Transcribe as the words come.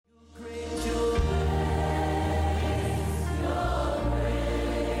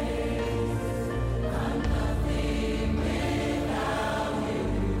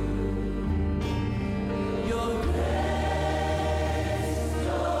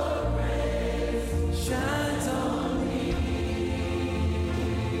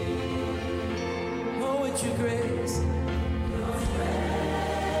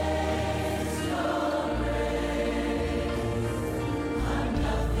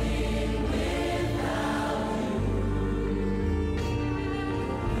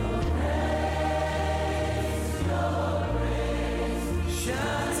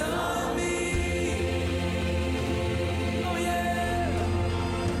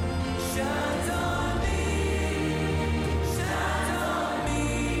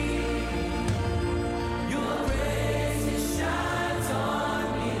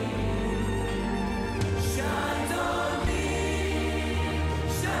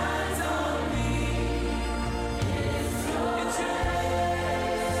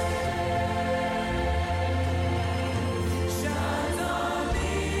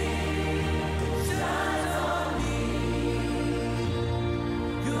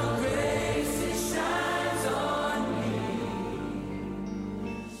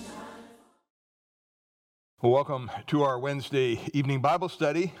Well, welcome to our Wednesday evening Bible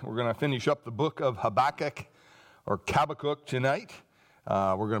study. We're going to finish up the book of Habakkuk, or Habakkuk, tonight.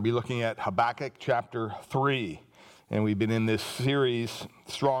 We're going to be looking at Habakkuk chapter 3. And we've been in this series,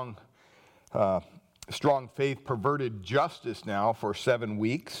 Strong Faith, Perverted Justice, now for 7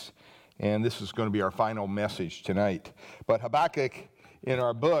 weeks. And this is going to be our final message tonight. But Habakkuk, in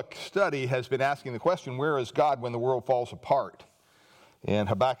our book study, has been asking the question, where is God when the world falls apart? And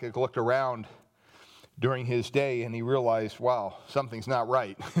Habakkuk looked around during his day, and he realized, wow, something's not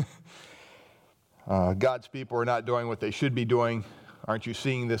right. God's people are not doing what they should be doing. Aren't you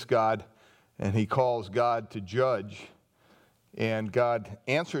seeing this, God? And he calls God to judge. And God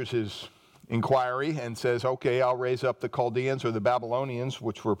answers his inquiry and says, okay, I'll raise up the Chaldeans or the Babylonians,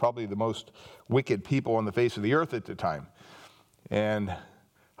 which were probably the most wicked people on the face of the earth at the time. And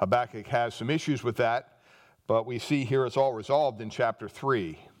Habakkuk has some issues with that, but we see here it's all resolved in chapter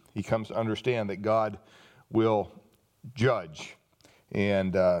 3. He comes to understand that God will judge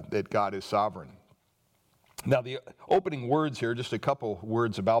and that God is sovereign. Now, the opening words here, just a couple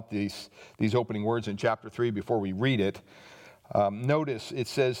words about these opening words in chapter 3 before we read it. Notice it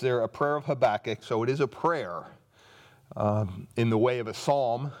says there, a prayer of Habakkuk, so it is a prayer in the way of a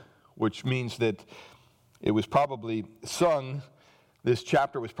psalm, which means that it was probably sung, this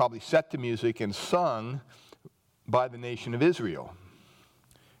chapter was probably set to music and sung by the nation of Israel.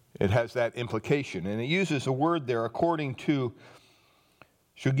 It has that implication. And it uses a word there according to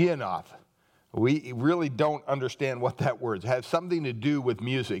Shugionoth. We really don't understand what that word is. It has something to do with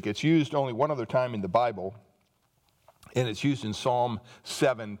music. It's used only one other time in the Bible. And it's used in Psalm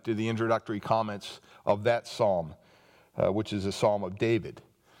 7 to the introductory comments of that psalm, which is a psalm of David.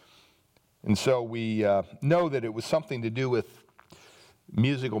 And so we know that it was something to do with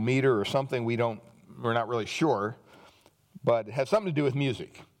musical meter or something. We're not really sure. But it has something to do with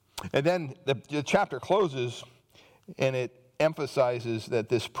music. And then the chapter closes, and it emphasizes that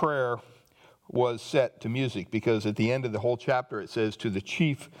this prayer was set to music, because at the end of the whole chapter it says, to the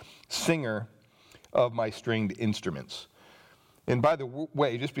chief singer of my stringed instruments. And by the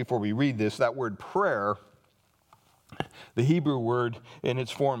way, just before we read this, that word prayer, the Hebrew word in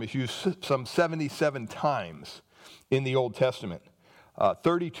its form is used some 77 times in the Old Testament.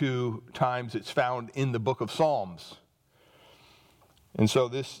 32 times it's found in the book of Psalms. And so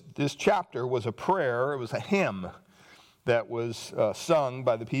this chapter was a prayer, it was a hymn that was sung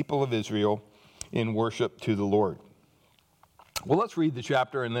by the people of Israel in worship to the Lord. Well, let's read the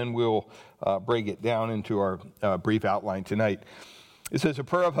chapter and then we'll break it down into our brief outline tonight. It says, a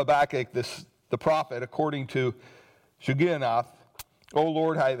prayer of Habakkuk, the prophet, according to Shugionoth, O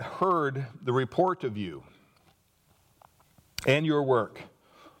Lord, I have heard the report of you and your work.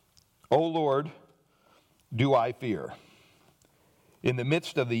 O Lord, do I fear. In the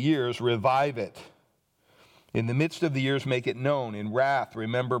midst of the years, revive it. In the midst of the years, make it known. In wrath,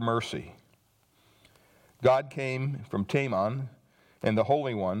 remember mercy. God came from Teman, and the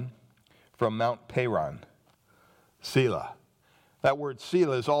Holy One from Mount Paran. Selah. That word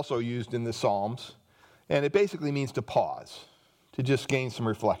Selah is also used in the Psalms, and it basically means to pause, to just gain some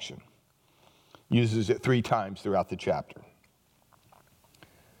reflection. Uses it 3 times throughout the chapter.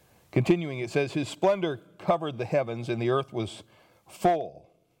 Continuing, it says, his splendor covered the heavens, and the earth was full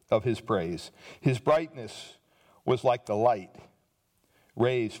of his praise. His brightness was like the light.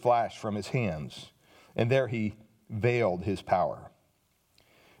 Rays flashed from his hands, and there he veiled his power.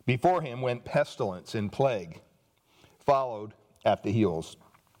 Before him went pestilence and plague, followed at the heels.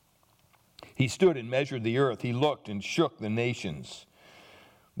 He stood and measured the earth. He looked and shook the nations.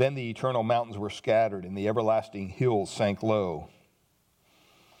 Then the eternal mountains were scattered, and the everlasting hills sank low.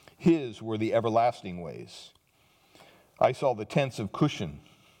 His were the everlasting ways. I saw the tents of Cushan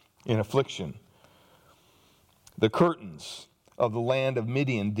in affliction. The curtains of the land of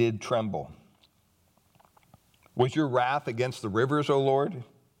Midian did tremble. Was your wrath against the rivers, O Lord?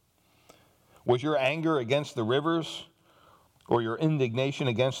 Was your anger against the rivers, or your indignation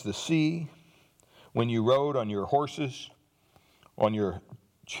against the sea, when you rode on your horses, on your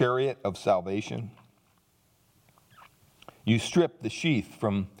chariot of salvation? You stripped the sheath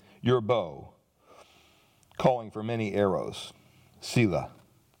from your bow, calling for many arrows. Selah.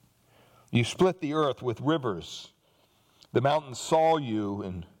 You split the earth with rivers. The mountains saw you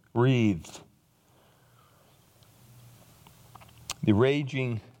and wreathed. The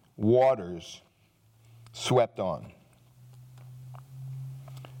raging waters swept on.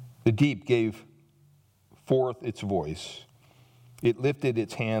 The deep gave forth its voice. It lifted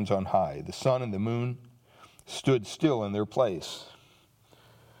its hands on high. The sun and the moon stood still in their place.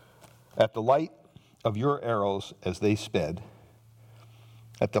 At the light of your arrows as they sped,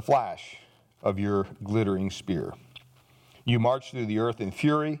 at the flash of your glittering spear. You marched through the earth in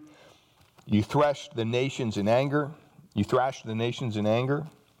fury. You thrashed the nations in anger.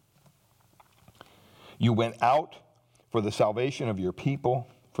 You went out for the salvation of your people,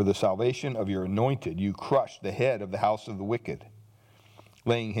 for the salvation of your anointed. You crushed the head of the house of the wicked,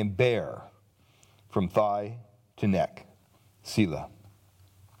 laying him bare from thigh to neck. Selah.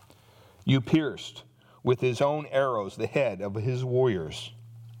 You pierced with his own arrows the head of his warriors.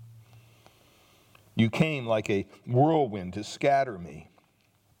 You came like a whirlwind to scatter me,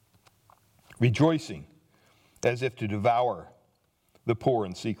 rejoicing as if to devour the poor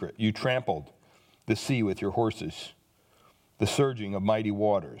in secret. You trampled the sea with your horses, the surging of mighty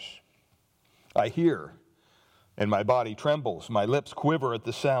waters. I hear, and my body trembles. My lips quiver at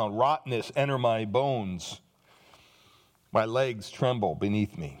the sound. Rottenness enter my bones. My legs tremble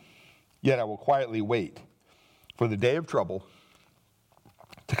beneath me. Yet I will quietly wait for the day of trouble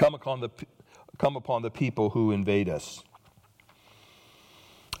to come upon the people who invade us.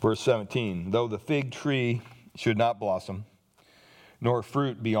 Verse 17, though the fig tree should not blossom, nor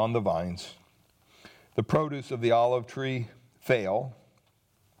fruit be on the vines, the produce of the olive tree fail,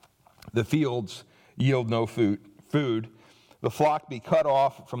 the fields yield no food, the flock be cut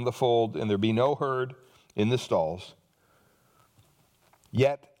off from the fold, and there be no herd in the stalls,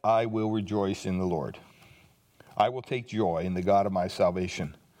 yet I will rejoice in the Lord. I will take joy in the God of my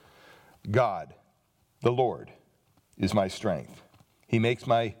salvation. God, the Lord, is my strength. He makes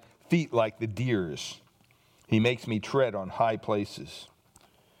my feet like the deer's. He makes me tread on high places.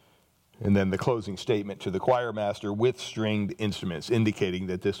 And then the closing statement to the choir master with stringed instruments, indicating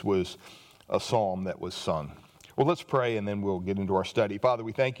that this was a psalm that was sung. Well, let's pray, and then we'll get into our study. Father,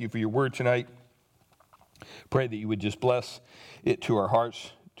 we thank you for your word tonight. Pray that you would just bless it to our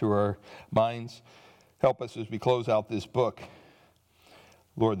hearts, to our minds. Help us as we close out this book,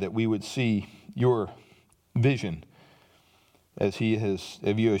 Lord, that we would see your vision as you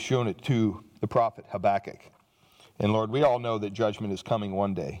have shown it to the prophet Habakkuk. And Lord, we all know that judgment is coming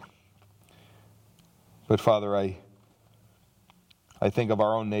one day. But Father, I think of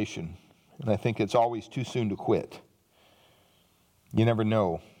our own nation, and I think it's always too soon to quit. You never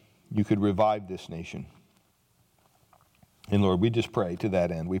know. You could revive this nation. And Lord, we just pray to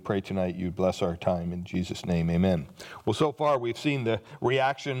that end. We pray tonight you bless our time in Jesus' name, amen. Well, so far we've seen the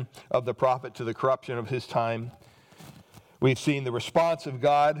reaction of the prophet to the corruption of his time. We've seen the response of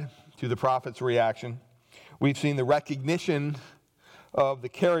God to the prophet's reaction. We've seen the recognition of the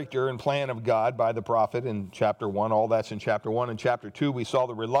character and plan of God by the prophet in chapter 1. All that's in chapter 1. In chapter 2, we saw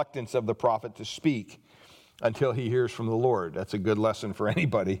the reluctance of the prophet to speak until he hears from the Lord. That's a good lesson for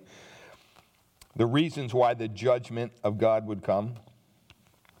anybody. The reasons why the judgment of God would come.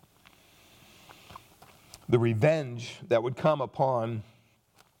 The revenge that would come upon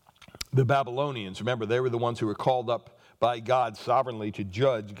the Babylonians. Remember, they were the ones who were called up by God sovereignly to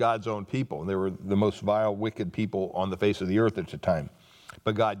judge God's own people. They were the most vile, wicked people on the face of the earth at the time.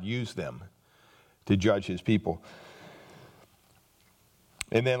 But God used them to judge his people.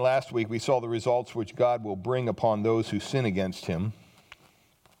 And then last week we saw the results which God will bring upon those who sin against him.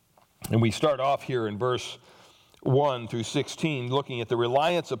 And we start off here in verse 1 through 16 looking at the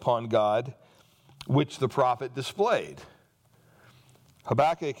reliance upon God which the prophet displayed.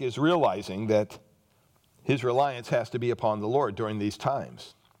 Habakkuk is realizing that his reliance has to be upon the Lord during these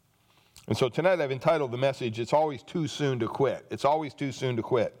times. And so tonight I've entitled the message, It's Always Too Soon to Quit. It's always too soon to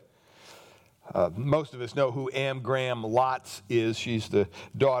quit. Most of us know who Anne Graham Lotz is. She's the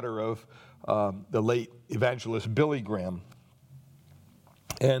daughter of the late evangelist Billy Graham.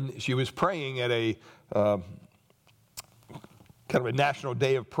 And she was praying at a kind of a national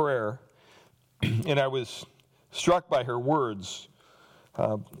day of prayer. And I was struck by her words.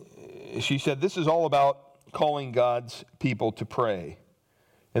 She said, this is all about calling God's people to pray.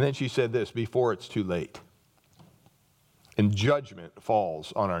 And then she said this, before it's too late. And judgment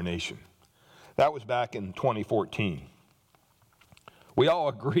falls on our nation. That was back in 2014. We all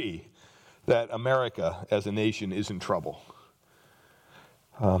agree that America as a nation is in trouble.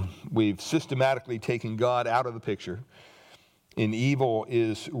 We've systematically taken God out of the picture, and evil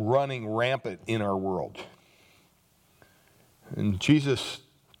is running rampant in our world. And Jesus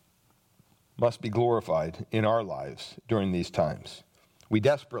must be glorified in our lives during these times. We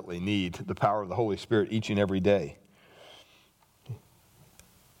desperately need the power of the Holy Spirit each and every day.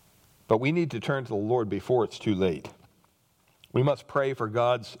 But we need to turn to the Lord before it's too late. We must pray for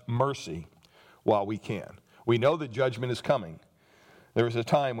God's mercy while we can. We know that judgment is coming. There is a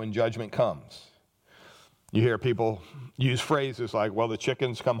time when judgment comes. You hear people use phrases like, well, the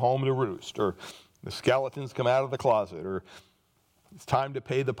chickens come home to roost, or the skeletons come out of the closet, or It's time to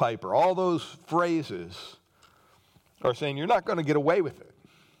pay the piper. All those phrases are saying you're not going to get away with it.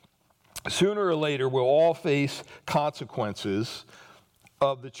 Sooner or later, we'll all face consequences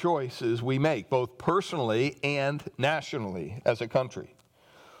of the choices we make, both personally and nationally as a country.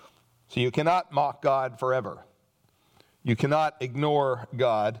 So you cannot mock God forever. You cannot ignore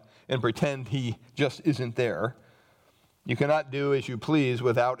God and pretend he just isn't there. You cannot do as you please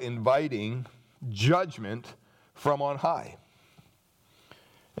without inviting judgment from on high.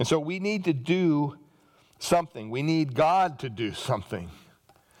 And so we need to do something. We need God to do something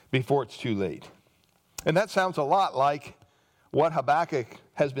before it's too late. And that sounds a lot like what Habakkuk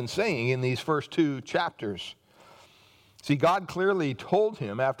has been saying in these first 2 chapters. See, God clearly told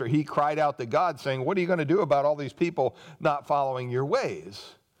him after he cried out to God saying, what are you going to do about all these people not following your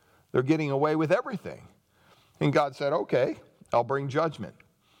ways? They're getting away with everything. And God said, okay, I'll bring judgment.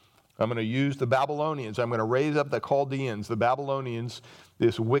 I'm going to use the Babylonians. I'm going to raise up the Chaldeans, the Babylonians,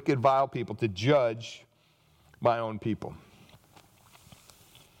 this wicked, vile people, to judge my own people.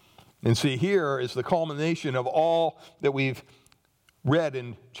 And see, here is the culmination of all that we've read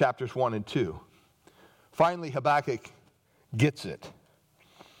in chapters 1 and 2. Finally, Habakkuk gets it.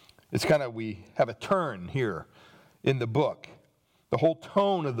 It's kind of, we have a turn here in the book. The whole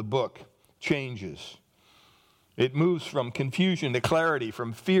tone of the book changes. It moves from confusion to clarity,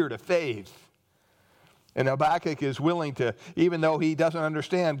 from fear to faith. And Habakkuk is willing to, even though he doesn't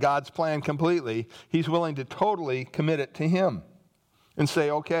understand God's plan completely, he's willing to totally commit it to him and say,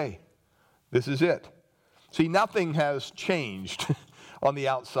 okay, this is it. See, nothing has changed on the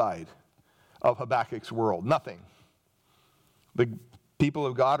outside of Habakkuk's world. Nothing. The people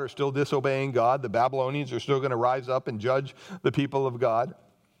of God are still disobeying God. The Babylonians are still going to rise up and judge the people of God.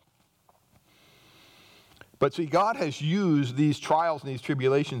 But see, God has used these trials and these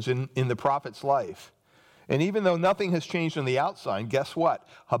tribulations in the prophet's life. And even though nothing has changed on the outside, guess what?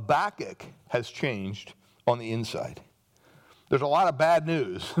 Habakkuk has changed on the inside. There's a lot of bad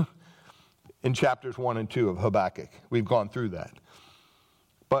news in chapters 1 and 2 of Habakkuk. We've gone through that.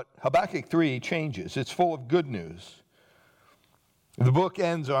 But Habakkuk 3 changes. It's full of good news. The book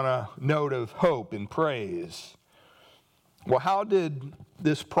ends on a note of hope and praise. Well, how did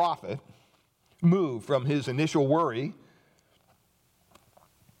this prophet move from his initial worry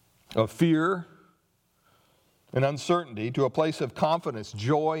of fear and uncertainty to a place of confidence,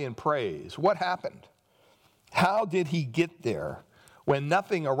 joy, and praise? What happened? How did he get there when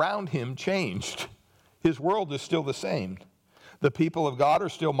nothing around him changed? His world is still the same. The people of God are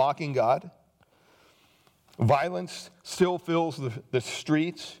still mocking God. Violence still fills the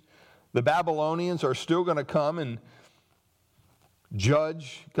streets. The Babylonians are still going to come and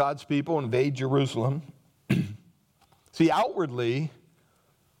judge God's people, invade Jerusalem. See, outwardly,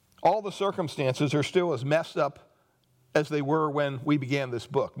 all the circumstances are still as messed up as they were when we began this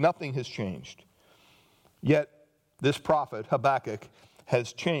book. Nothing has changed. Yet, this prophet, Habakkuk,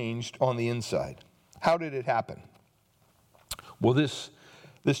 has changed on the inside. How did it happen? Well, this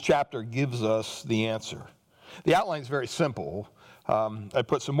chapter gives us the answer. The outline is very simple. I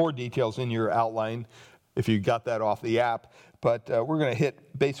put some more details in your outline if you got that off the app. But we're going to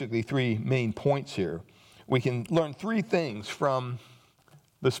hit basically 3 main points here. We can learn 3 things from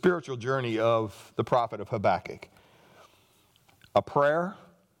the spiritual journey of the prophet of Habakkuk: a prayer,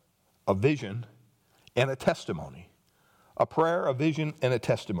 a vision, and a testimony. A prayer, a vision, and a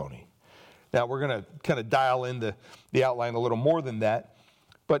testimony. Now, we're going to kind of dial into the outline a little more than that.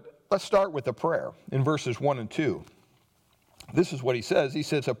 But let's start with the prayer in verses 1 and 2. This is what he says. He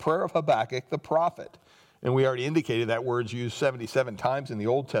says, a prayer of Habakkuk the prophet. And we already indicated that word's used 77 times in the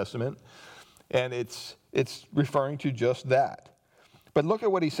Old Testament. And it's referring to just that. But look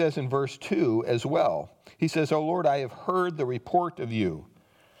at what he says in verse 2 as well. He says, O Lord, I have heard the report of you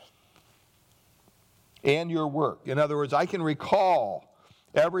and your work. In other words, I can recall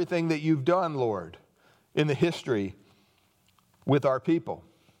everything that you've done, Lord, in the history with our people.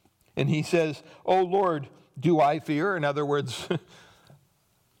 And he says, oh Lord, do I fear? In other words,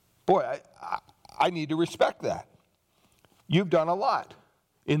 boy, I need to respect that. You've done a lot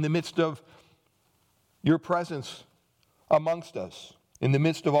in the midst of your presence amongst us, in the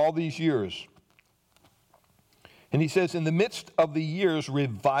midst of all these years. And he says, in the midst of the years,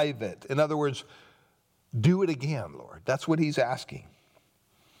 revive it. In other words, do it again, Lord. That's what he's asking.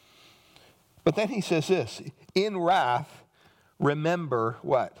 But then he says this, in wrath, remember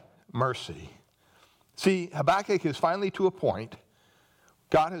what? Mercy. See, Habakkuk is finally to a point.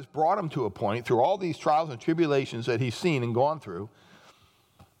 God has brought him to a point through all these trials and tribulations that he's seen and gone through.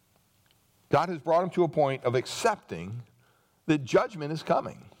 God has brought him to a point of accepting that judgment is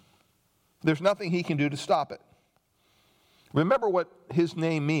coming. There's nothing he can do to stop it. Remember what his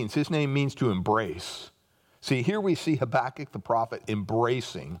name means. His name means to embrace. See, here we see Habakkuk the prophet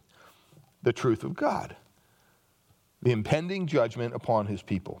embracing the truth of God, the impending judgment upon his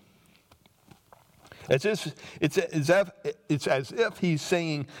people. It's as if he's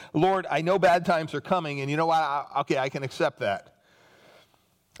saying, Lord, I know bad times are coming, and you know what? Okay, I can accept that.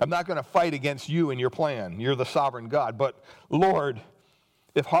 I'm not going to fight against you and your plan. You're the sovereign God. But Lord,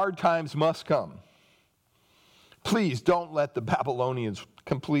 if hard times must come, please don't let the Babylonians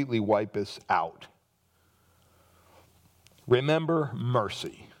completely wipe us out. Remember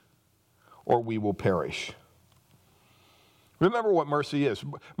mercy, or we will perish. Remember what mercy is.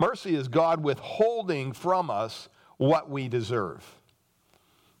 Mercy is God withholding from us what we deserve.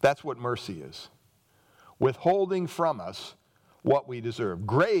 That's what mercy is. Withholding from us what we deserve.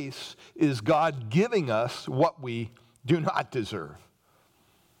 Grace is God giving us what we do not deserve.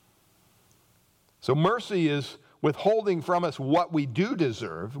 So mercy is withholding from us what we do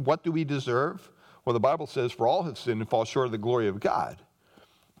deserve. What do we deserve? Well, the Bible says, for all have sinned and fall short of the glory of God.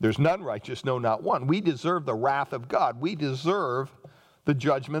 There's none righteous, no, not one. We deserve the wrath of God. We deserve the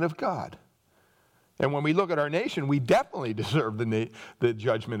judgment of God. And when we look at our nation, we definitely deserve the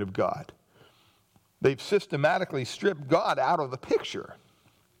judgment of God. They've systematically stripped God out of the picture.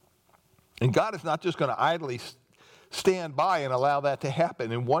 And God is not just going to idly stand by and allow that to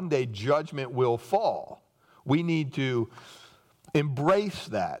happen. And one day judgment will fall. We need to embrace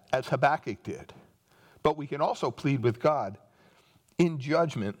that, as Habakkuk did. But we can also plead with God, in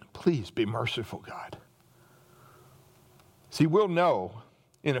judgment, please be merciful, God. See, we'll know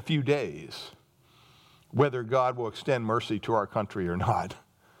in a few days whether God will extend mercy to our country or not.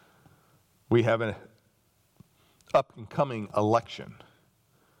 We have an up-and-coming election,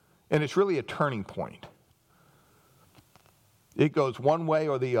 and it's really a turning point. It goes one way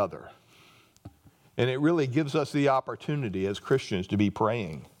or the other, and it really gives us the opportunity as Christians to be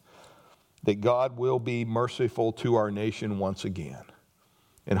praying that God will be merciful to our nation once again.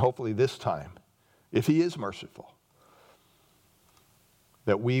 And hopefully this time, if he is merciful,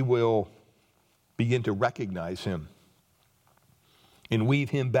 that we will begin to recognize him and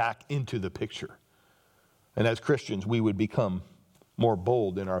weave him back into the picture. And as Christians, we would become more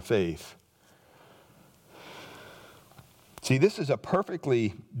bold in our faith. See, this is a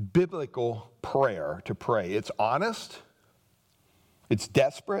perfectly biblical prayer to pray. It's honest. It's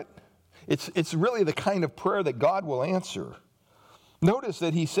desperate. It's really the kind of prayer that God will answer. Notice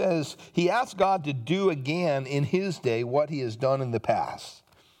that he says, he asks God to do again in his day what he has done in the past.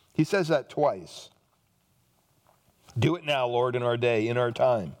 He says that twice. Do it now, Lord, in our day, in our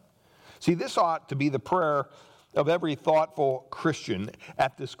time. See, this ought to be the prayer of every thoughtful Christian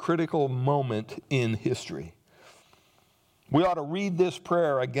at this critical moment in history. We ought to read this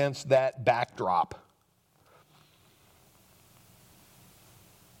prayer against that backdrop.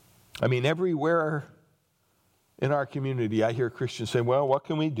 I mean, everywhere in our community, I hear Christians say, well, what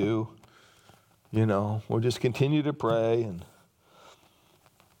can we do? You know, we'll just continue to pray. And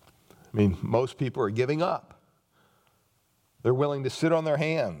I mean, most people are giving up. They're willing to sit on their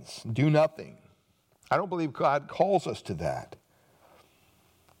hands and do nothing. I don't believe God calls us to that.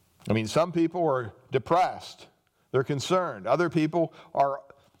 I mean, some people are depressed. They're concerned. Other people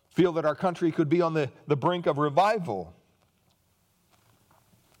feel that our country could be on the brink of revival.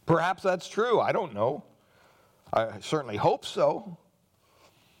 Perhaps that's true. I don't know. I certainly hope so.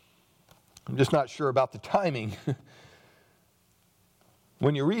 I'm just not sure about the timing.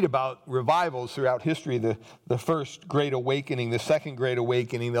 When you read about revivals throughout history, the first Great Awakening, the second Great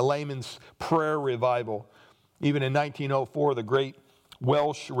Awakening, the Layman's Prayer Revival, even in 1904, the Great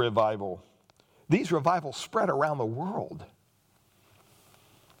Welsh Revival, these revivals spread around the world.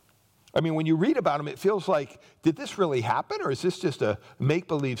 I mean, when you read about them, it feels like, did this really happen, or is this just a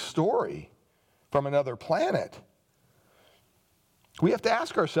make-believe story from another planet? We have to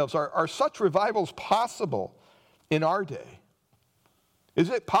ask ourselves, are such revivals possible in our day? Is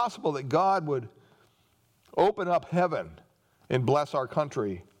it possible that God would open up heaven and bless our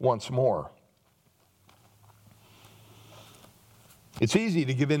country once more? It's easy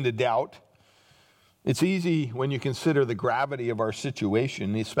to give in to doubt. It's easy when you consider the gravity of our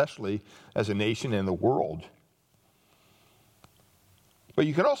situation, especially as a nation and the world. But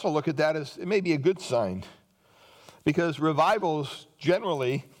you can also look at that as it may be a good sign, because revivals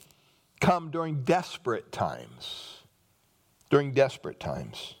generally come during desperate times. During desperate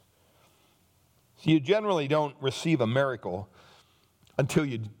times. So you generally don't receive a miracle until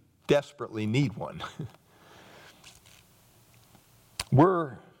you desperately need one.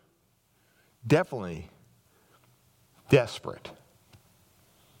 We're definitely desperate.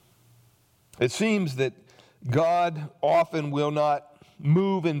 It seems that God often will not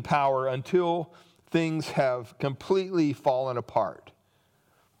move in power until things have completely fallen apart,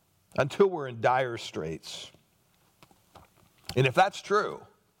 until we're in dire straits. And if that's true,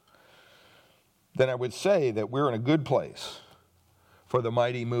 then I would say that we're in a good place for the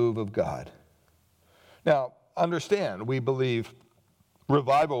mighty move of God. Now, understand, we believe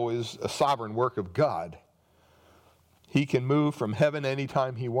revival is a sovereign work of God. He can move from heaven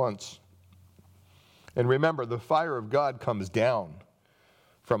anytime he wants. And remember, the fire of God comes down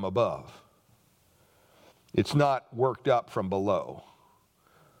from above. It's not worked up from below.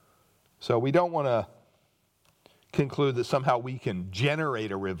 So we don't want to conclude that somehow we can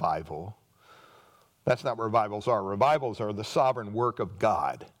generate a revival. That's not what revivals are. Revivals are the sovereign work of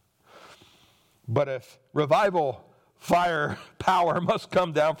God. But if revival, fire, power must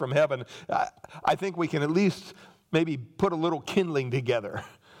come down from heaven, I think we can at least maybe put a little kindling together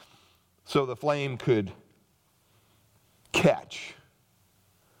so the flame could catch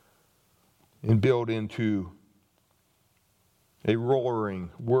and build into a roaring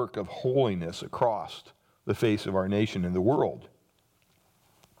work of holiness across the face of our nation and the world.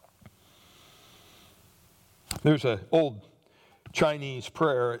 There's an old Chinese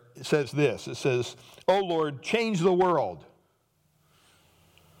prayer. It says this. It says, "O Lord, change the world.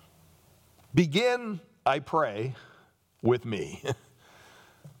 Begin, I pray, with me."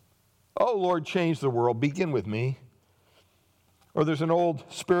 "Oh Lord, change the world. Begin with me." Or there's an old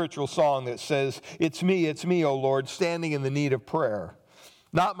spiritual song that says, it's me, O Lord, standing in the need of prayer.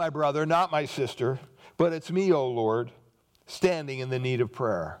 Not my brother, not my sister, but it's me, O Lord, standing in the need of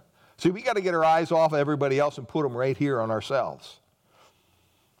prayer." See, we got to get our eyes off of everybody else and put them right here on ourselves.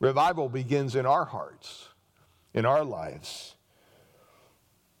 Revival begins in our hearts, in our lives.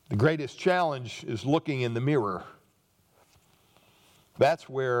 The greatest challenge is looking in the mirror. That's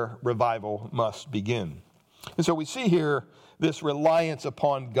where revival must begin. And so we see here this reliance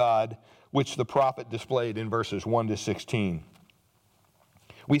upon God, which the prophet displayed in verses 1 to 16.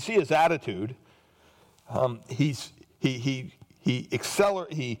 We see his attitude. He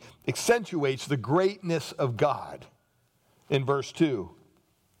accentuates the greatness of God in verse 2.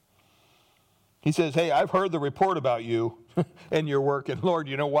 He says, "Hey, I've heard the report about you and your work, and Lord,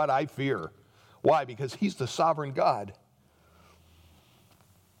 you know what? I fear." Why? Because he's the sovereign God.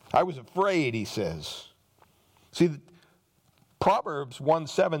 "I was afraid," he says. See, Proverbs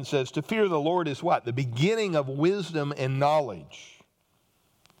 1:7 says, "To fear the Lord is" what? "The beginning of wisdom and knowledge."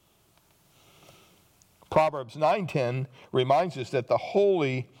 Proverbs 9:10 reminds us that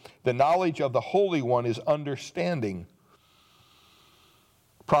the knowledge of the Holy One is understanding.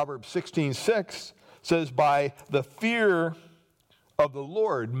 Proverbs 16:6 says, "By the fear of the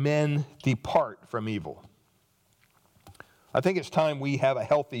Lord, men depart from evil." I think it's time we have a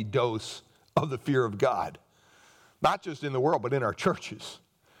healthy dose of the fear of God. Not just in the world, but in our churches.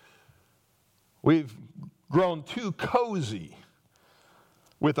 We've grown too cozy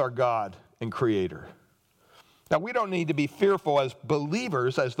with our God and Creator. Now, we don't need to be fearful as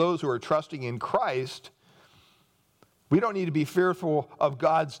believers, as those who are trusting in Christ. We don't need to be fearful of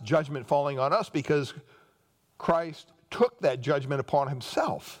God's judgment falling on us because Christ took that judgment upon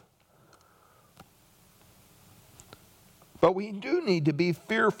himself. But we do need to be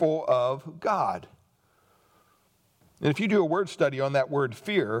fearful of God. And if you do a word study on that word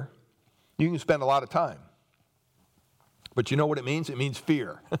fear, you can spend a lot of time. But you know what it means? It means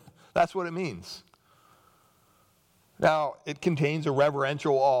fear. That's what it means. Now, it contains a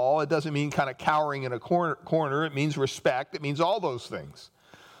reverential awe. It doesn't mean kind of cowering in a corner. It means respect. It means all those things.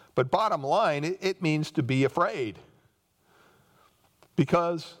 But bottom line, it means to be afraid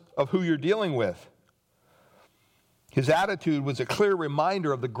because of who you're dealing with. His attitude was a clear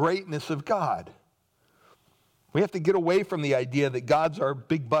reminder of the greatness of God. We have to get away from the idea that God's our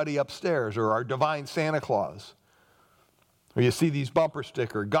big buddy upstairs or our divine Santa Claus. Or you see these bumper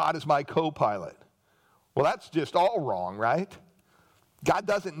stickers, "God is my co-pilot." Well, that's just all wrong, right? God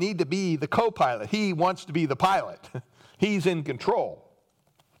doesn't need to be the co-pilot. He wants to be the pilot. He's in control.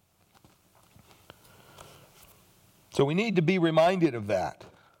 So we need to be reminded of that.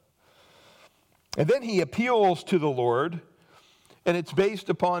 And then he appeals to the Lord, and it's based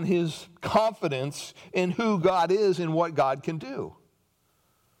upon his confidence in who God is and what God can do.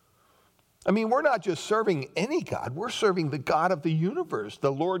 I mean, we're not just serving any God. We're serving the God of the universe,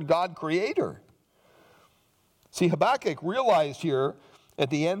 the Lord God Creator. See, Habakkuk realized here at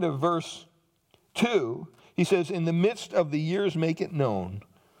the end of verse 2, he says, "In the midst of the years make it known.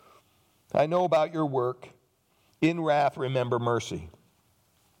 I know about your work. In wrath remember mercy."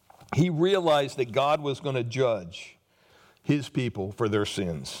 He realized that God was going to judge his people for their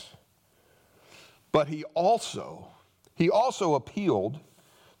sins. But he also appealed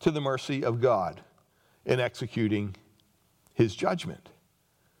to the mercy of God in executing his judgment.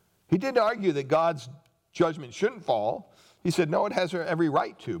 He didn't argue that God's judgment shouldn't fall. He said, no, it has every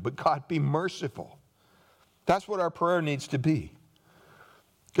right to, but God, be merciful. That's what our prayer needs to be.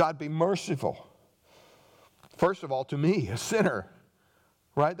 God, be merciful. First of all, to me, a sinner,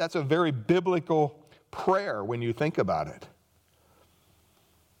 right? That's a very biblical prayer when you think about it.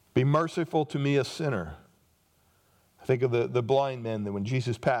 Be merciful to me, a sinner. I think of the blind men that when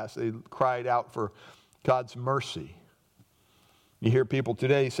Jesus passed, they cried out for God's mercy. You hear people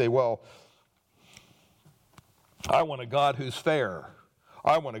today say, well, I want a God who's fair.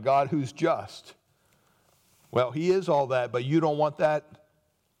 I want a God who's just. Well, he is all that, but you don't want that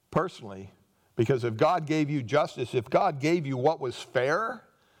personally. Because if God gave you justice, if God gave you what was fair,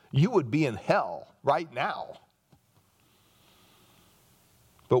 you would be in hell right now.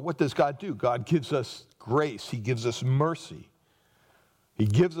 But what does God do? God gives us grace. He gives us mercy. He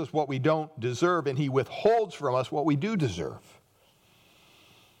gives us what we don't deserve, and he withholds from us what we do deserve.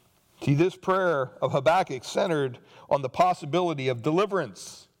 See, this prayer of Habakkuk centered on the possibility of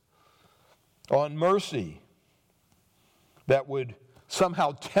deliverance, on mercy that would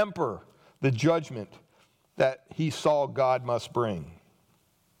somehow temper the judgment that he saw God must bring.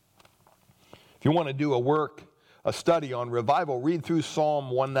 If you want to do a study on revival, read through Psalm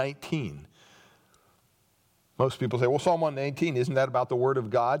 119. Most people say, well, Psalm 119, isn't that about the Word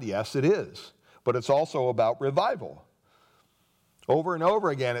of God? Yes, it is. But it's also about revival. Over and over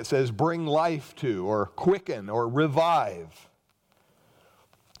again, it says, bring life to, or quicken, or revive.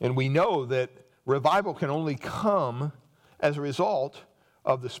 And we know that revival can only come as a result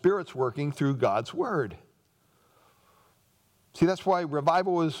of the Spirit's working through God's Word. See, that's why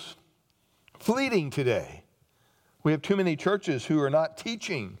revival is fleeting today. We have too many churches who are not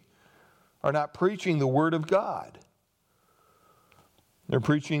teaching, are not preaching the Word of God. They're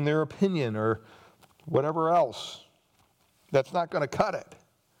preaching their opinion or whatever else. That's not going to cut it.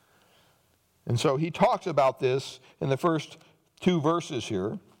 And so he talks about this in the first 2 verses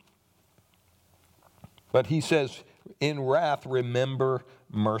here. But he says, in wrath, remember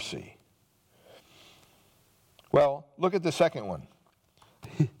mercy. Well, look at the second one.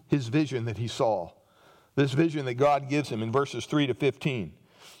 His vision that he saw. This vision that God gives him in verses 3 to 15.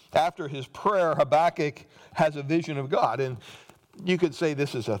 After his prayer, Habakkuk has a vision of God. And you could say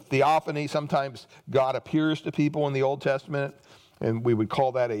this is a theophany. Sometimes God appears to people in the Old Testament, and we would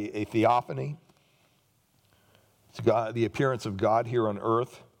call that a theophany. It's God, the appearance of God here on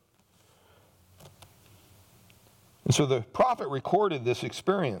earth. And so the prophet recorded this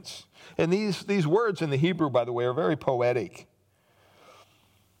experience. And these words in the Hebrew, by the way, are very poetic.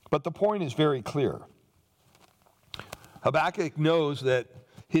 But the point is very clear. Habakkuk knows that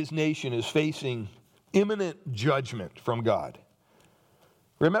his nation is facing imminent judgment from God.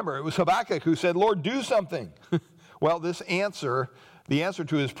 Remember, it was Habakkuk who said, Lord, do something. Well, the answer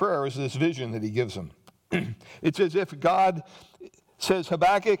to his prayer is this vision that he gives him. It's as if God says,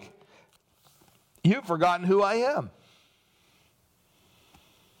 Habakkuk, you've forgotten who I am.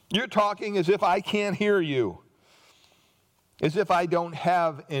 You're talking as if I can't hear you, as if I don't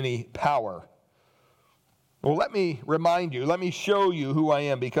have any power. Well, let me remind you, let me show you who I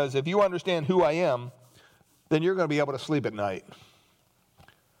am, because if you understand who I am, then you're going to be able to sleep at night.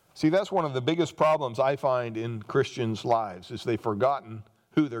 See, that's one of the biggest problems I find in Christians' lives, is they've forgotten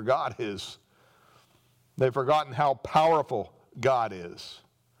who their God is. They've forgotten how powerful God is.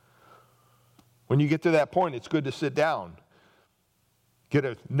 When you get to that point, it's good to sit down, get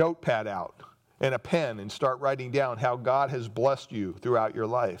a notepad out and a pen, and start writing down how God has blessed you throughout your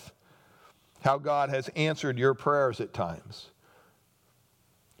life, how God has answered your prayers at times.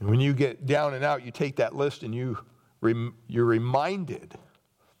 And when you get down and out, you take that list and you're reminded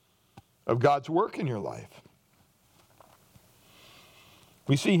of God's work in your life.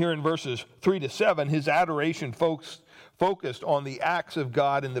 We see here in verses 3 to 7, his adoration focused on the acts of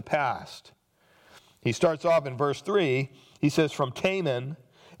God in the past. He starts off in verse 3, he says, from Teman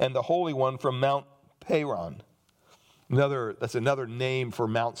and the Holy One from Mount Paran. That's another name for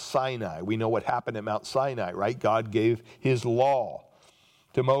Mount Sinai. We know what happened at Mount Sinai, right? God gave his law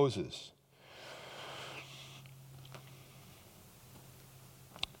to Moses.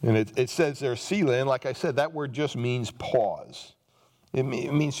 And it says there, Selah, and like I said, that word just means pause. It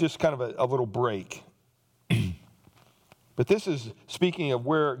means just kind of a little break. But this is speaking of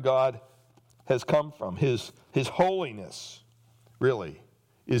where God has come from. His holiness, really,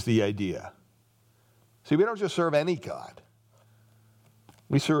 is the idea. See, we don't just serve any God.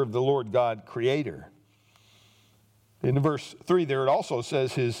 We serve the Lord God, Creator. In verse 3 there, it also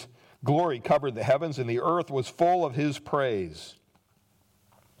says his glory covered the heavens, and the earth was full of his praise.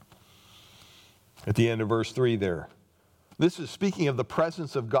 At the end of verse 3 there. This is speaking of the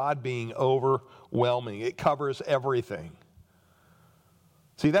presence of God being overwhelming. It covers everything.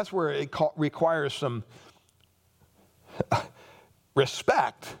 See, that's where it requires some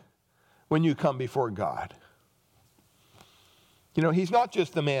respect when you come before God. You know, he's not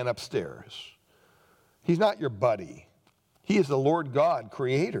just the man upstairs. He's not your buddy. He is the Lord God,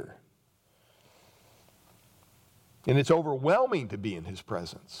 creator. And it's overwhelming to be in his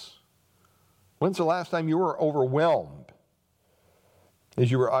presence. When's the last time you were overwhelmed as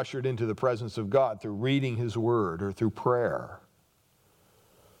you were ushered into the presence of God through reading his word or through prayer?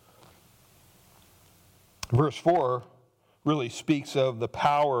 Verse 4 really speaks of the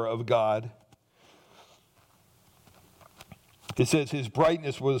power of God. It says, his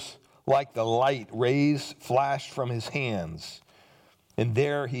brightness was like the light, rays flashed from his hands, and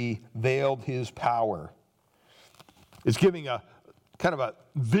there he veiled his power. It's giving a kind of a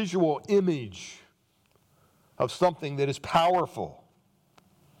visual image of something that is powerful.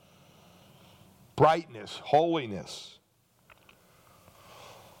 Brightness, holiness.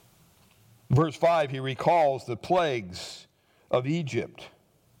 Verse 5, he recalls the plagues of Egypt.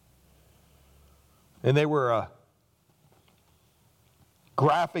 And they were a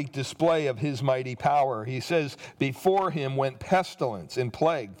graphic display of his mighty power. He says, before him went pestilence, and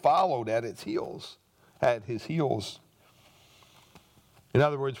plague followed at his heels. In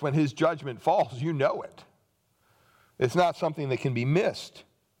other words, when his judgment falls, you know it. It's not something that can be missed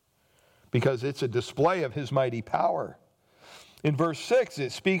because it's a display of his mighty power. In verse 6,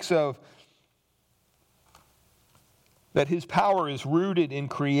 it speaks of that his power is rooted in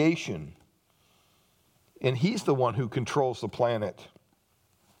creation, and he's the one who controls the planet.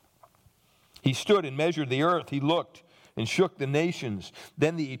 He stood and measured the earth. He looked and shook the nations.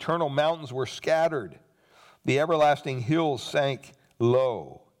 Then the eternal mountains were scattered. The everlasting hills sank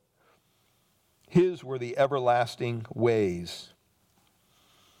low. His were the everlasting ways.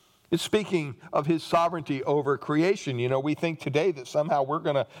 It's speaking of his sovereignty over creation. You know, we think today that somehow we're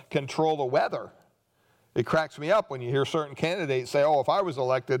going to control the weather. It cracks me up when you hear certain candidates say, oh, if I was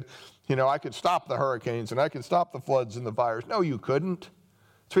elected, you know, I could stop the hurricanes and I could stop the floods and the fires. No, you couldn't.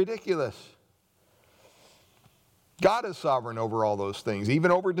 It's ridiculous. God is sovereign over all those things,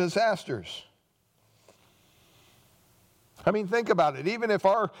 even over disasters. I mean, think about it. Even if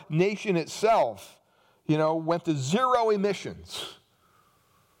our nation itself, you know, went to zero emissions,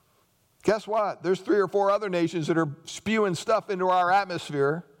 guess what? There's 3 or 4 other nations that are spewing stuff into our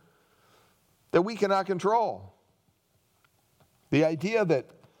atmosphere that we cannot control. The idea that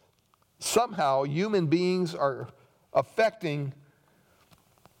somehow human beings are affecting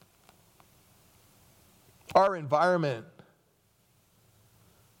our environment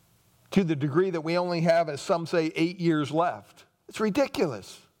to the degree that we only have, as some say, 8 years left. It's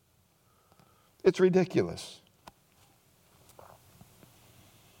ridiculous. It's ridiculous.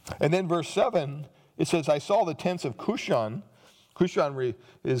 And then verse 7, it says, I saw the tents of Cushan. Cushan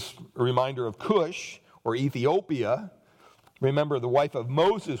is a reminder of Cush or Ethiopia. Remember, the wife of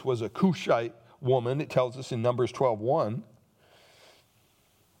Moses was a Cushite woman. It tells us in Numbers 12:1.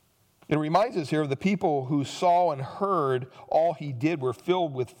 It reminds us here of the people who saw and heard all he did were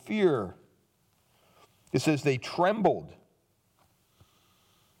filled with fear. It says they trembled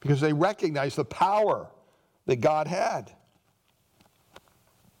because they recognized the power that God had.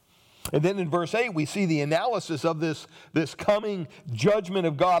 And then in verse 8, we see the analysis of this coming judgment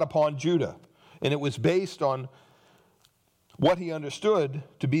of God upon Judah. And it was based on what he understood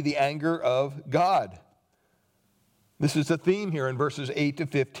to be the anger of God. This is the theme here in verses 8 to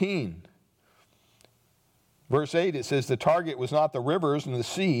 15. Verse 8, it says, the target was not the rivers and the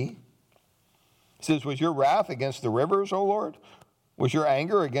sea. It says, was your wrath against the rivers, O Lord? Was your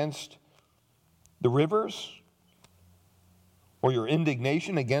anger against the rivers? Or your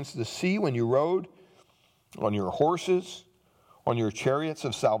indignation against the sea when you rode on your horses, on your chariots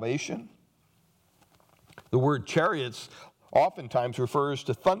of salvation? The word chariots oftentimes refers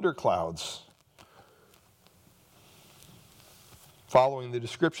to thunderclouds, following the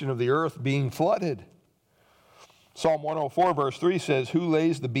description of the earth being flooded. Psalm 104 verse 3 says, who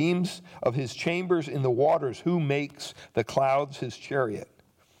lays the beams of his chambers in the waters? Who makes the clouds his chariot?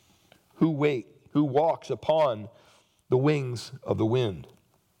 Who walks upon the wings of the wind?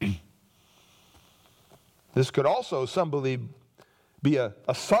 This could also, some believe, be a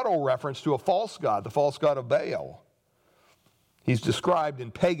subtle reference to a false god, the false god of Baal. He's described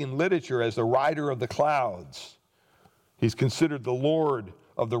in pagan literature as the rider of the clouds. He's considered the lord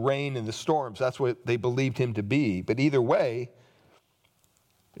of the rain and the storms. That's what they believed him to be. But either way,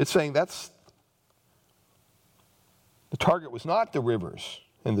 It's saying the target was not the rivers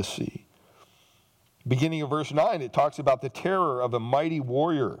and the sea. Beginning of verse 9, it talks about the terror of a mighty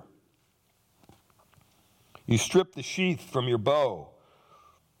warrior. You strip the sheath from your bow,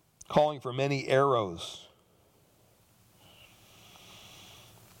 calling for many arrows.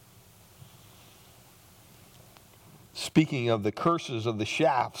 Speaking of the curses of the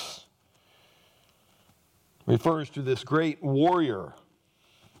shafts, refers to this great warrior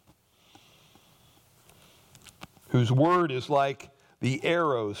whose word is like the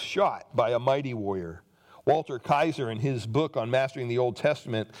arrows shot by a mighty warrior. Walter Kaiser, in his book on Mastering the Old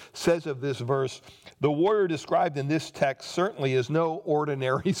Testament, says of this verse, the warrior described in this text certainly is no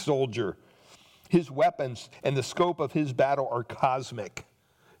ordinary soldier. His weapons and the scope of his battle are cosmic.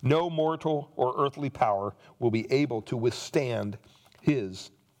 No mortal or earthly power will be able to withstand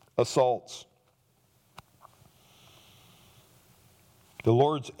his assaults. The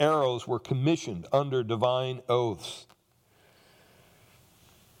Lord's arrows were commissioned under divine oaths.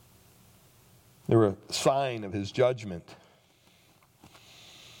 They were a sign of his judgment.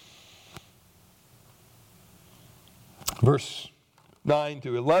 Verse 9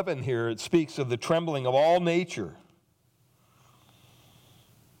 to 11 here, it speaks of the trembling of all nature.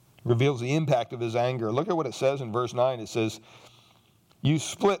 Reveals the impact of his anger. Look at what it says in verse 9. It says, you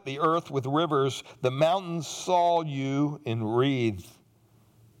split the earth with rivers. The mountains saw you and writhed.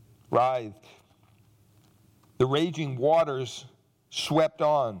 The raging waters swept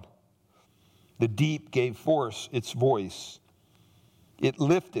on. The deep gave forth its voice. It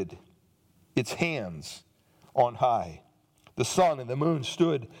lifted its hands on high. The sun and the moon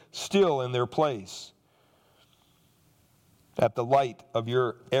stood still in their place at the light of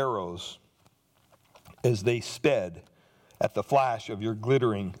your arrows as they sped at the flash of your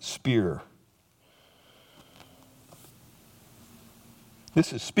glittering spear.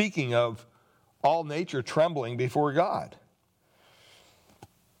 This is speaking of all nature trembling before God.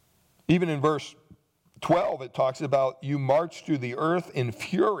 Even in verse 12, it talks about you marched through the earth in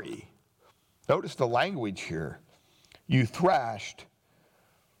fury. Notice the language here. You thrashed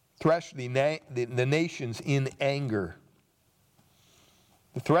the nations in anger.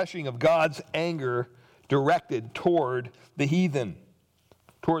 The threshing of God's anger directed toward the heathen,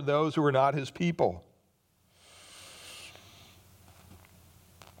 toward those who are not his people.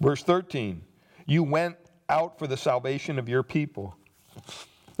 Verse 13, you went out for the salvation of your people.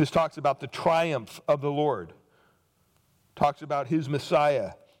 This talks about the triumph of the Lord. Talks about his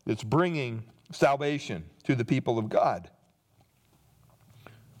Messiah that's bringing salvation to the people of God.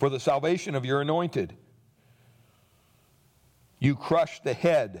 For the salvation of your anointed. You crushed the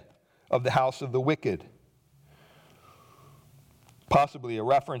head of the house of the wicked. Possibly a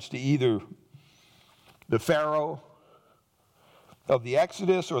reference to either the Pharaoh of the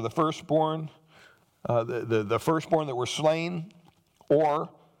Exodus or the firstborn, the firstborn that were slain, or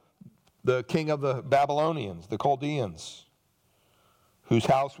the king of the Babylonians, the Chaldeans, whose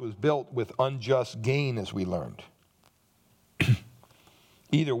house was built with unjust gain, as we learned.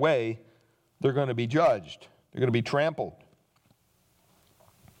 Either way, they're going to be judged. They're going to be trampled.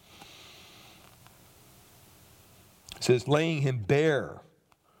 It says, laying him bare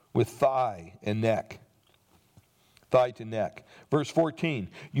with thigh and neck. Thigh to neck. Verse 14,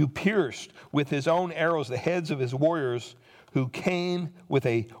 you pierced with his own arrows the heads of his warriors who came with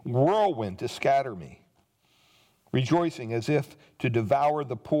a whirlwind to scatter me, rejoicing as if to devour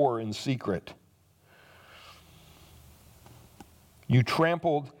the poor in secret. You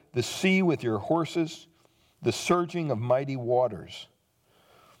trampled the sea with your horses, the surging of mighty waters.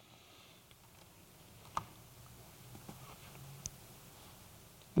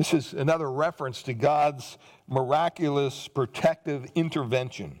 This is another reference to God's miraculous protective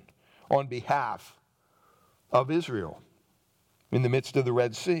intervention on behalf of Israel in the midst of the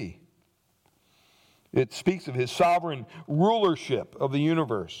Red Sea. It speaks of his sovereign rulership of the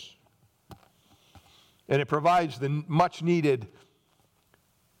universe. And it provides the much needed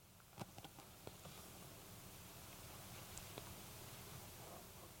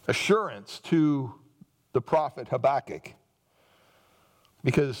assurance to the prophet Habakkuk.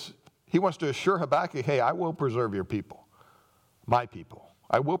 Because he wants to assure Habakkuk, hey, I will preserve your people, my people.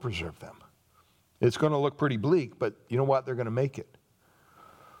 I will preserve them. It's going to look pretty bleak, but you know what? They're going to make it.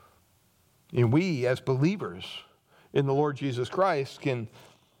 And we, as believers in the Lord Jesus Christ, can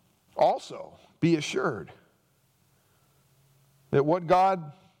also be assured that what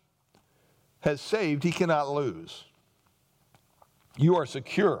God has saved, he cannot lose. You are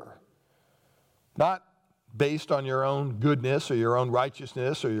secure, not based on your own goodness or your own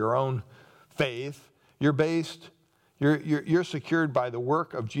righteousness or your own faith. You're You're secured by the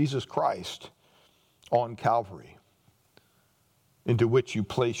work of Jesus Christ on Calvary, into which you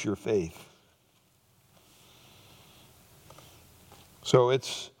place your faith. So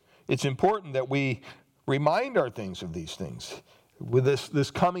it's important that we remind our things of these things. With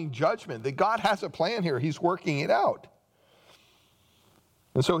this coming judgment, that God has a plan here. He's working it out.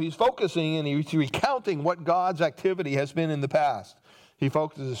 And so he's focusing and he's recounting what God's activity has been in the past. He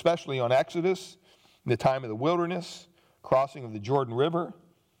focuses especially on Exodus, in the time of the wilderness, crossing of the Jordan River.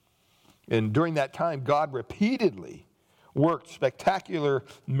 And during that time, God repeatedly worked spectacular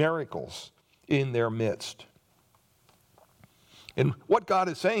miracles in their midst. And what God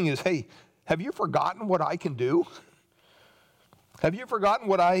is saying is, hey, have you forgotten what I can do? Have you forgotten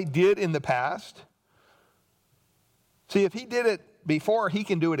what I did in the past? See, if he did it before, he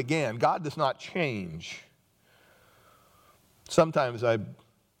can do it again. God does not change. Sometimes I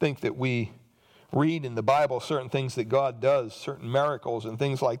think that we read in the Bible certain things that God does, certain miracles and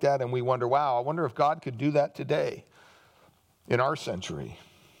things like that, and we wonder, wow, I wonder if God could do that today in our century.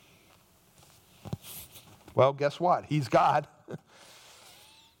 Well, guess what? He's God.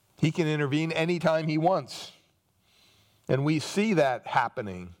 He can intervene anytime he wants. And we see that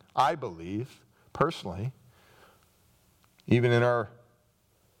happening, I believe, personally, even in our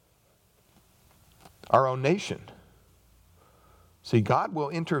own nation. See, God will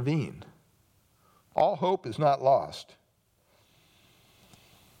intervene. All hope is not lost.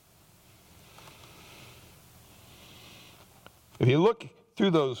 If you look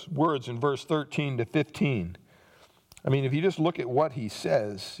through those words in verse 13 to 15, I mean, if you just look at what he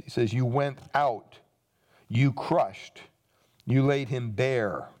says, you went out, you crushed, you laid him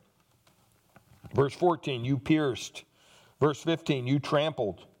bare. Verse 14, you pierced. Verse 15, you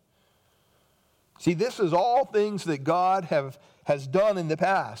trampled. See, this is all things that God has done in the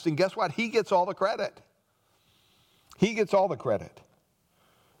past. And guess what? He gets all the credit. He gets all the credit.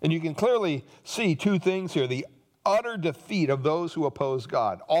 And you can clearly see two things here. The utter defeat of those who oppose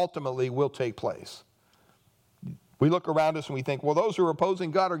God ultimately will take place. We look around us and we think, well, those who are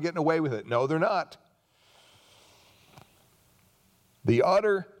opposing God are getting away with it. No, they're not. The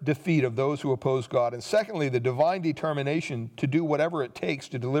utter defeat of those who oppose God. And secondly, the divine determination to do whatever it takes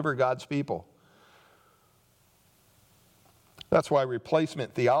to deliver God's people. That's why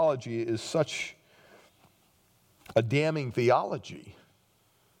replacement theology is such a damning theology.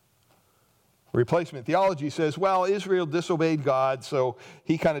 Replacement theology says, well, Israel disobeyed God, so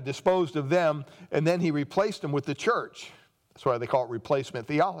he kind of disposed of them, and then he replaced them with the church. That's why they call it replacement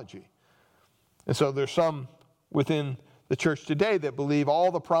theology. And so there's some within the church today that believe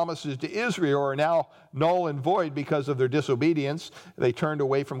all the promises to Israel are now null and void because of their disobedience. They turned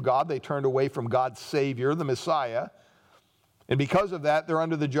away from God. They turned away from God's Savior, the Messiah. And because of that, they're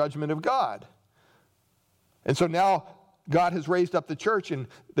under the judgment of God. And so now God has raised up the church, and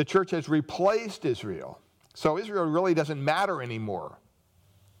the church has replaced Israel. So Israel really doesn't matter anymore.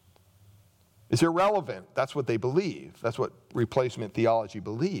 It's irrelevant. That's what they believe. That's what replacement theology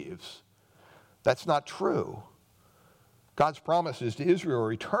believes. That's not true. God's promises to Israel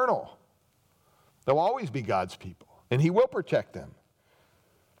are eternal. They'll always be God's people, and he will protect them.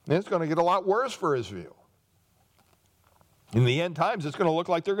 And it's going to get a lot worse for Israel. In the end times, it's going to look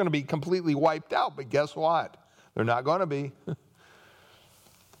like they're going to be completely wiped out, but guess what? They're not going to be.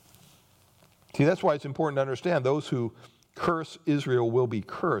 See, that's why it's important to understand those who curse Israel will be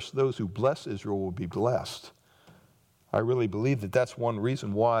cursed. Those who bless Israel will be blessed. I really believe that that's one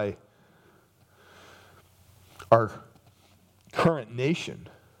reason why our current nation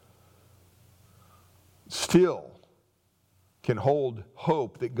still can hold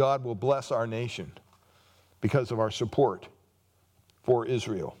hope that God will bless our nation because of our support for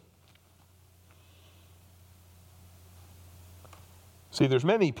Israel. See, there's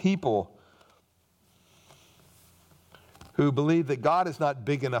many people who believe that God is not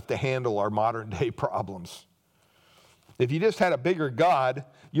big enough to handle our modern day problems. If you just had a bigger God,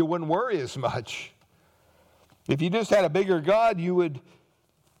 you wouldn't worry as much. If you just had a bigger God, you would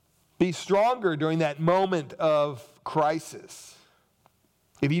be stronger during that moment of crisis.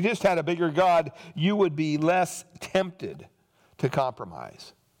 If you just had a bigger God, you would be less tempted to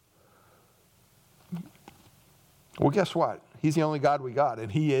compromise. Well, guess what? He's the only God we got,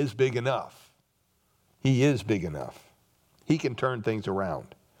 and he is big enough. He is big enough. He can turn things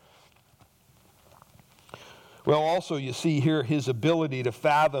around. Well, also you see here his ability to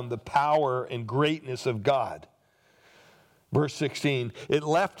fathom the power and greatness of God. Verse 16, it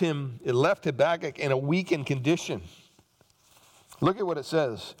left Habakkuk in a weakened condition. Look at what it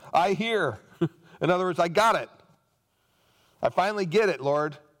says. I hear. In other words, I got it. I finally get it,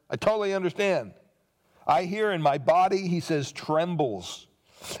 Lord. I totally understand. I hear, and my body, he says, trembles,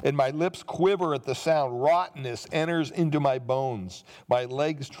 and my lips quiver at the sound. Rottenness enters into my bones. My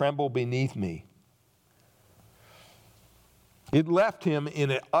legs tremble beneath me. It left him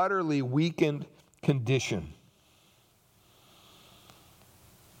in an utterly weakened condition.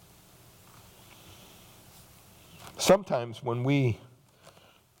 Sometimes when we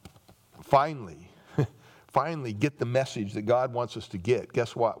finally get the message that God wants us to get,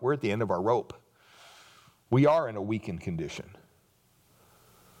 guess what? We're at the end of our rope. We are in a weakened condition.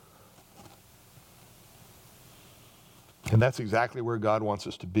 And that's exactly where God wants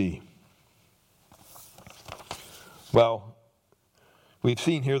us to be. Well, we've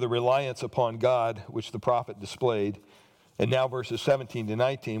seen here the reliance upon God, which the prophet displayed. And now verses 17 to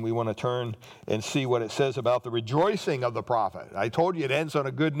 19, we want to turn and see what it says about the rejoicing of the prophet. I told you it ends on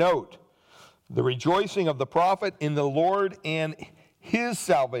a good note. The rejoicing of the prophet in the Lord and his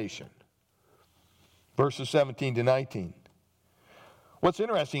salvation. Verses 17 to 19. What's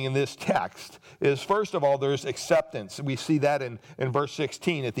interesting in this text is, first of all, there's acceptance. We see that in verse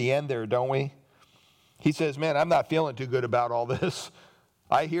 16 at the end there, don't we? He says, man, I'm not feeling too good about all this.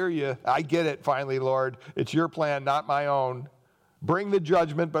 I hear you. I get it finally, Lord. It's your plan, not my own. Bring the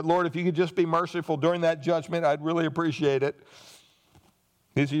judgment, but Lord, if you could just be merciful during that judgment, I'd really appreciate it.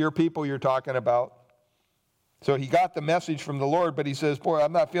 These are your people you're talking about. So he got the message from the Lord, but he says, boy,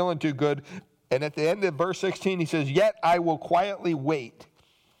 I'm not feeling too good. And at the end of verse 16, he says, yet I will quietly wait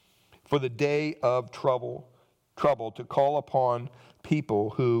for the day of trouble to call upon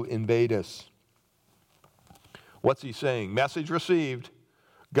people who invade us. What's he saying? Message received.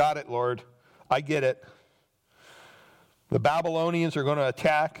 Got it, Lord. I get it. The Babylonians are going to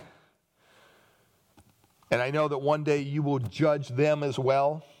attack. And I know that one day you will judge them as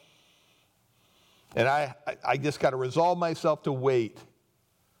well. And I just got to resolve myself to wait.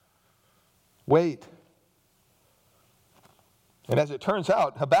 Wait. And as it turns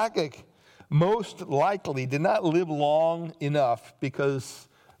out, Habakkuk most likely did not live long enough, because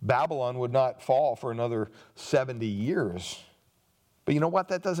Babylon would not fall for another 70 years. But you know what?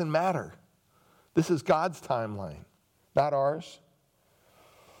 That doesn't matter. This is God's timeline, not ours.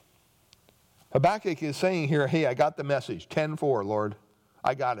 Habakkuk is saying here, hey, I got the message. 10:4, Lord.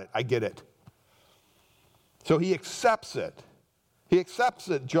 I got it. I get it. So he accepts it. He accepts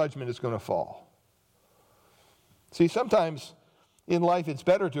that judgment is going to fall. See, sometimes in life it's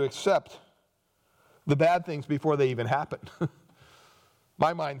better to accept the bad things before they even happen.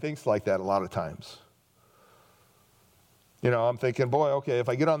 My mind thinks like that a lot of times. You know, I'm thinking, boy, okay, if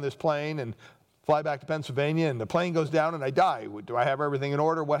I get on this plane and fly back to Pennsylvania and the plane goes down and I die, do I have everything in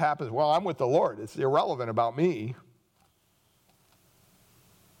order? What happens? Well, I'm with the Lord. It's irrelevant about me.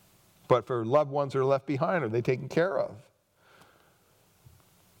 But for loved ones that are left behind, are they taken care of?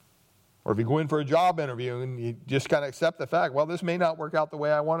 Or if you go in for a job interview and you just kind of accept the fact, well, this may not work out the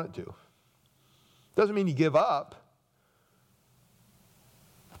way I want it to. Doesn't mean you give up.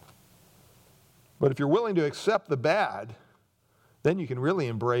 But if you're willing to accept the bad, then you can really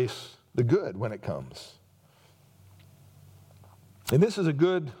embrace the good when it comes. And this is a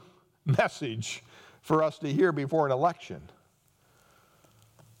good message for us to hear before an election.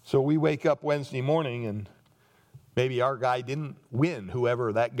 So we wake up Wednesday morning and maybe our guy didn't win,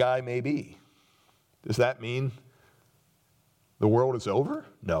 whoever that guy may be. Does that mean the world is over?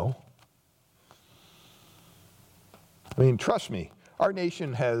 No. I mean, trust me, our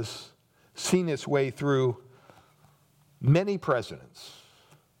nation has seen its way through many presidents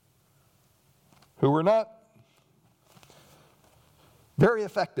who were not very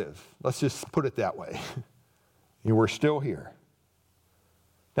effective. Let's just put it that way. And we're still here.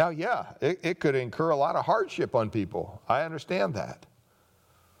 Now, yeah, it could incur a lot of hardship on people. I understand that.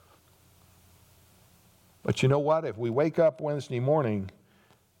 But you know what? If we wake up Wednesday morning,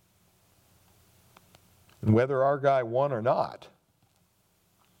 and whether our guy won or not,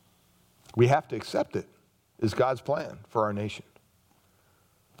 we have to accept it as God's plan for our nation.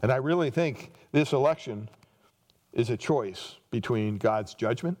 And I really think this election is a choice between God's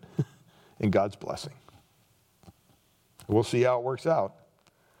judgment and God's blessing. We'll see how it works out.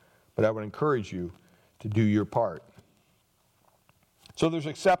 But I would encourage you to do your part. So there's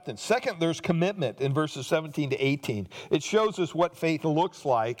acceptance. Second, there's commitment in verses 17 to 18. It shows us what faith looks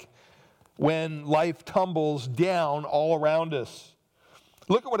like when life tumbles down all around us.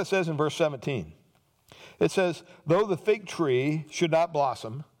 Look at what it says in verse 17. It says, though the fig tree should not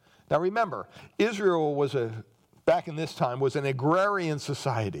blossom. Now remember, Israel back in this time, was an agrarian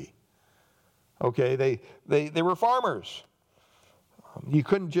society. Okay, they were farmers. You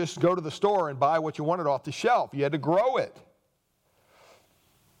couldn't just go to the store and buy what you wanted off the shelf. You had to grow it.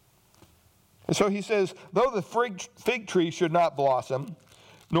 And so he says, though the fig tree should not blossom,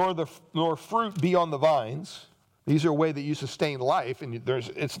 nor fruit be on the vines, these are a way that you sustain life, and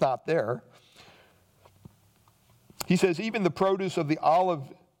it's not there. He says, even the produce of the olive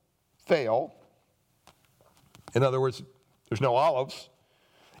fail. In other words, there's no olives.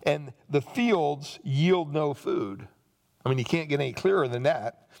 And the fields yield no food. I mean, you can't get any clearer than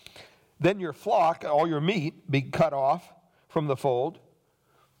that. Then your flock, all your meat, be cut off from the fold.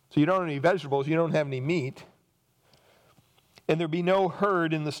 So you don't have any vegetables, you don't have any meat. And there be no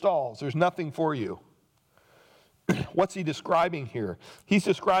herd in the stalls. There's nothing for you. What's he describing here? He's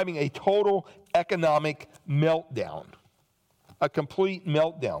describing a total economic meltdown. A complete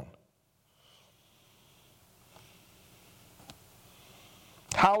meltdown.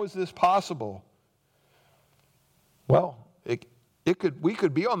 How is this possible? Well, we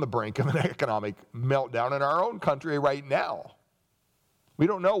could be on the brink of an economic meltdown in our own country right now. We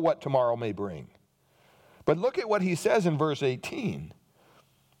don't know what tomorrow may bring. But look at what he says in verse 18.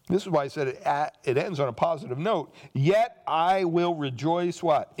 This is why I said it ends on a positive note. Yet I will rejoice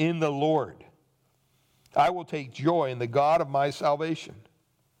what? In the Lord. I will take joy in the God of my salvation.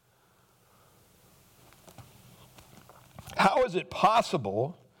 How is it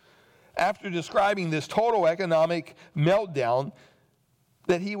possible, after describing this total economic meltdown,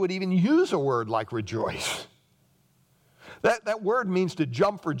 that he would even use a word like rejoice? That word means to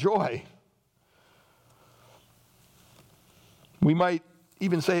jump for joy. We might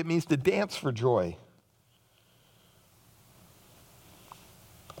even say it means to dance for joy.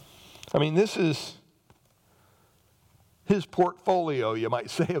 I mean, this is his portfolio, you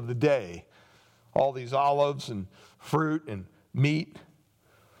might say, of the day. All these olives and fruit and meat.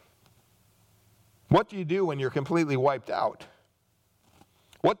 What do you do when you're completely wiped out?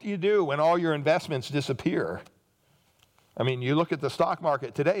 What do you do when all your investments disappear? I mean, you look at the stock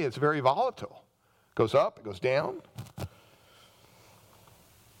market today, it's very volatile. It goes up, it goes down.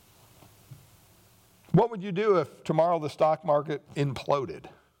 What would you do if tomorrow the stock market imploded,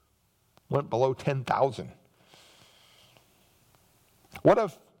 went below 10,000? What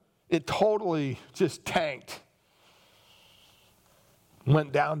if it totally just tanked,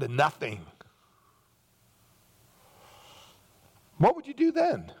 went down to nothing? What would you do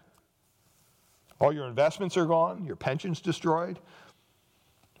then? All your investments are gone, your pension's destroyed,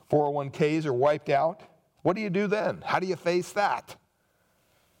 401ks are wiped out. What do you do then? How do you face that?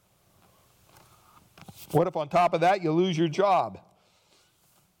 What if on top of that you lose your job?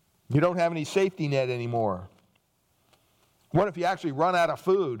 You don't have any safety net anymore. What if you actually run out of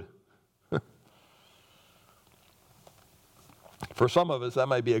food? For some of us, that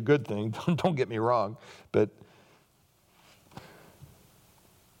might be a good thing. Don't get me wrong. But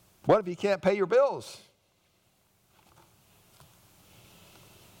what if you can't pay your bills?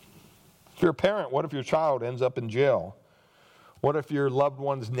 If you're a parent, what if your child ends up in jail? What if your loved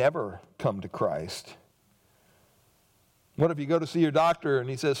ones never come to Christ? What if you go to see your doctor and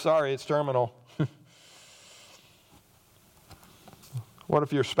he says, sorry, it's terminal? What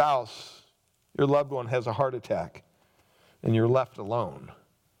if your spouse, your loved one, has a heart attack and you're left alone?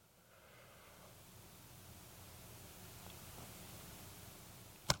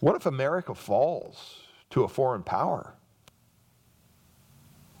 What if America falls to a foreign power?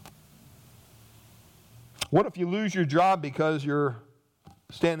 What if you lose your job because you're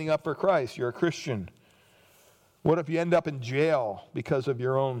standing up for Christ, you're a Christian? What if you end up in jail because of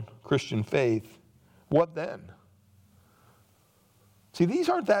your own Christian faith? What then? See, these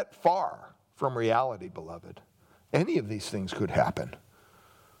aren't that far from reality, beloved. Any of these things could happen.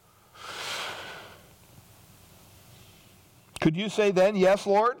 Could you say then, yes,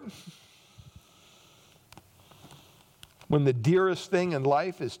 Lord? When the dearest thing in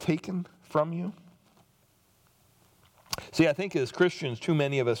life is taken from you? See, I think as Christians, too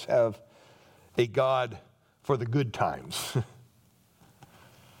many of us have a God for the good times.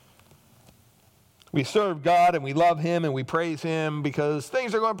 We serve God and we love Him and we praise Him because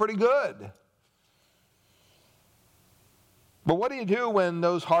things are going pretty good. But what do you do when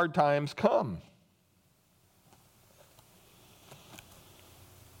those hard times come?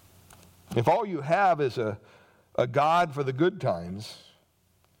 If all you have is a God for the good times,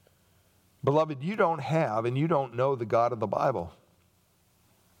 beloved, you don't have and you don't know the God of the Bible.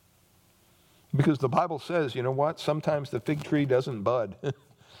 Because the Bible says, you know what? Sometimes the fig tree doesn't bud.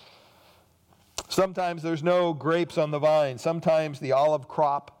 Sometimes there's no grapes on the vine. Sometimes the olive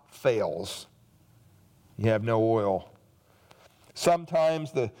crop fails. You have no oil.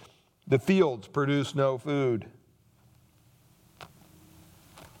 Sometimes the fields produce no food.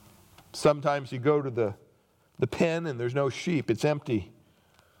 Sometimes you go to the pen and there's no sheep. It's empty.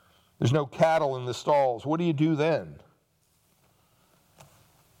 There's no cattle in the stalls. What do you do then?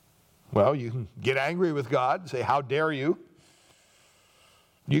 Well, you can get angry with God and say, how dare you?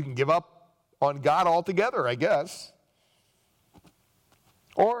 You can give up on God altogether, I guess.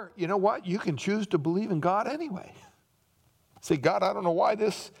 Or, you know what? You can choose to believe in God anyway. Say, God, I don't know why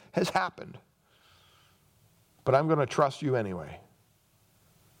this has happened, but I'm going to trust you anyway.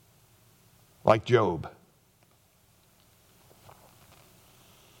 Like Job.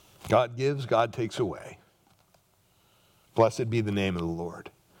 God gives, God takes away. Blessed be the name of the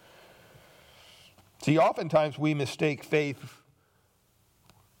Lord. See, oftentimes we mistake faith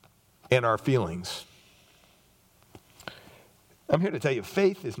and our feelings. I'm here to tell you,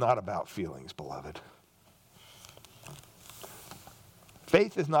 faith is not about feelings, beloved.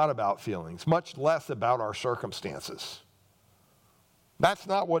 Faith is not about feelings, much less about our circumstances. That's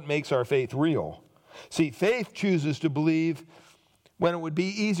not what makes our faith real. See, faith chooses to believe when it would be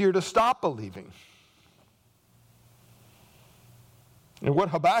easier to stop believing. And what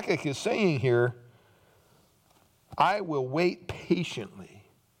Habakkuk is saying here, I will wait patiently.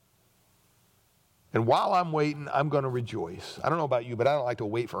 And while I'm waiting, I'm going to rejoice. I don't know about you, but I don't like to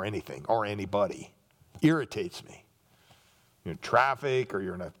wait for anything or anybody. It irritates me. You're in traffic or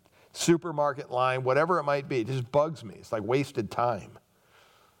you're in a supermarket line, whatever it might be, it just bugs me. It's like wasted time.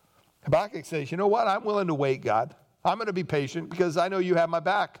 Habakkuk says, you know what? I'm willing to wait, God. I'm going to be patient because I know you have my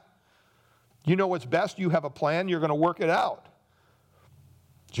back. You know what's best. You have a plan. You're going to work it out.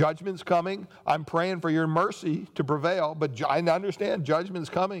 Judgment's coming. I'm praying for your mercy to prevail, but I understand judgment's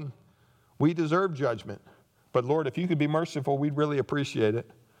coming. We deserve judgment. But Lord, if you could be merciful, we'd really appreciate it.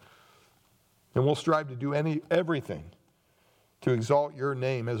 And we'll strive to do everything to exalt your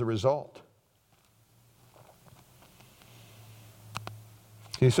name as a result.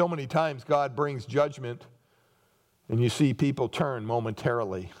 See, so many times God brings judgment and you see people turn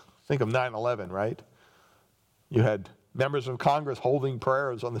momentarily. Think of 9/11, right? You had members of Congress holding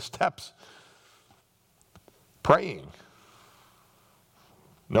prayers on the steps, praying.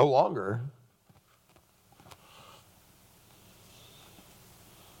 No longer.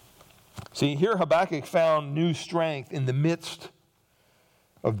 See, here Habakkuk found new strength in the midst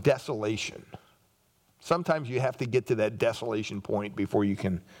of desolation. Sometimes you have to get to that desolation point before you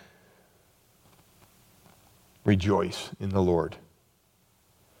can rejoice in the Lord.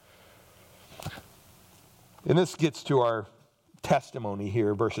 And this gets to our testimony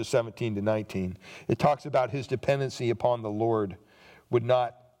here, verses 17 to 19. It talks about his dependency upon the Lord would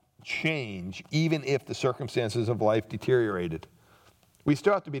not change even if the circumstances of life deteriorated. We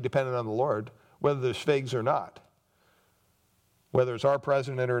still have to be dependent on the Lord, whether there's figs or not. Whether it's our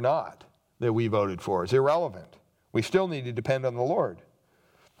president or not that we voted for. It's irrelevant. We still need to depend on the Lord.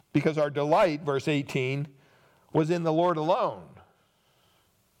 Because our delight, verse 18, was in the Lord alone.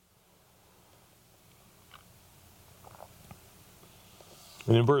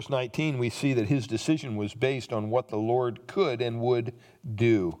 And in verse 19, we see that his decision was based on what the Lord could and would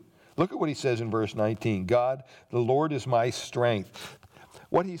do. Look at what he says in verse 19. God, the Lord is my strength.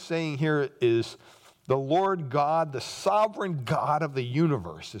 What he's saying here is, the Lord God, the sovereign God of the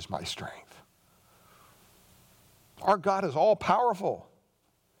universe, is my strength. Our God is all powerful.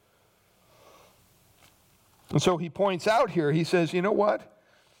 And so he points out here, he says, you know what?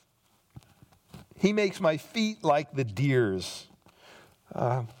 He makes my feet like the deer's.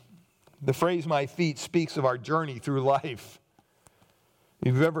 The phrase my feet speaks of our journey through life. If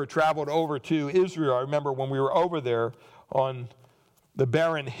you've ever traveled over to Israel, I remember when we were over there on the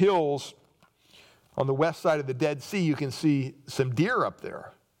barren hills on the west side of the Dead Sea, you can see some deer up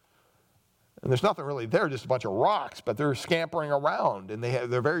there. And there's nothing really there, just a bunch of rocks, but they're scampering around, and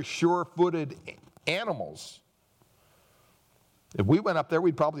they're very sure-footed animals. If we went up there,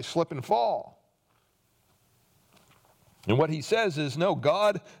 we'd probably slip and fall. And what he says is, no,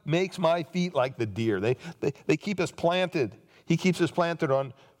 God makes my feet like the deer. They keep us planted. He keeps us planted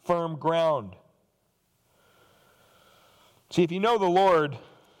on firm ground. See, if you know the Lord,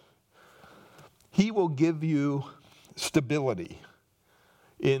 he will give you stability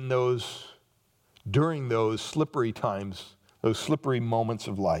during those slippery times, those slippery moments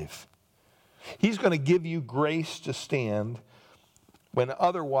of life. He's going to give you grace to stand when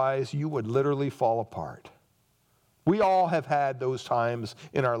otherwise you would literally fall apart. We all have had those times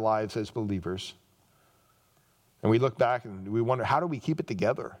in our lives as believers. And we look back and we wonder, how do we keep it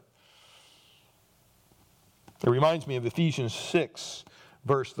together? It reminds me of Ephesians 6,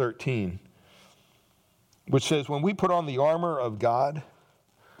 verse 13, which says, when we put on the armor of God,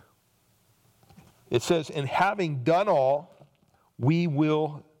 it says, and having done all, we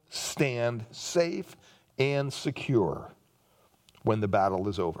will stand safe and secure when the battle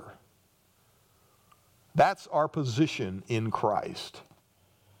is over. That's our position in Christ.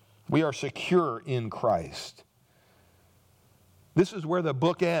 We are secure in Christ. This is where the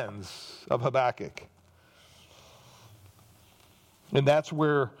book ends of Habakkuk. And that's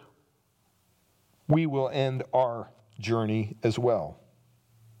where we will end our journey as well.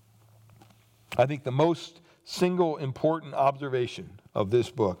 I think the most single important observation of this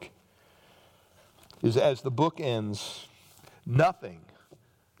book is as the book ends, nothing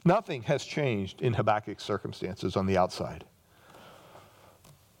has changed in Habakkuk's circumstances on the outside.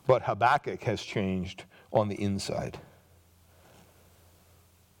 But Habakkuk has changed on the inside.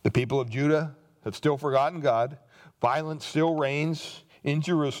 The people of Judah have still forgotten God. Violence still reigns in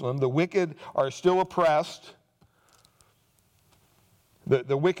Jerusalem. The wicked are still oppressed.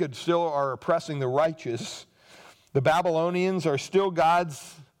 The wicked still are oppressing the righteous. The Babylonians are still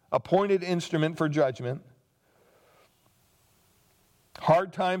God's appointed instrument for judgment.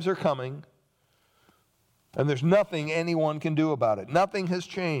 Hard times are coming, and there's nothing anyone can do about it. Nothing has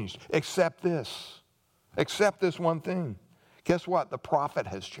changed except this one thing. Guess what? The prophet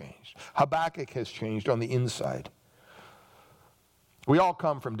has changed. Habakkuk has changed on the inside. We all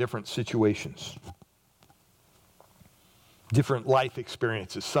come from different situations, different life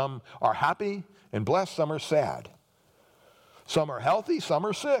experiences. Some are happy and blessed, some are sad. Some are healthy, some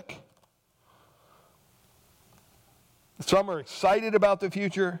are sick. Some are excited about the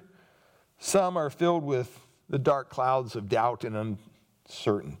future. Some are filled with the dark clouds of doubt and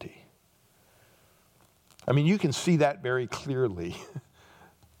uncertainty. I mean, you can see that very clearly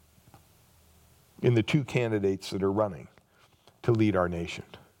in the two candidates that are running to lead our nation.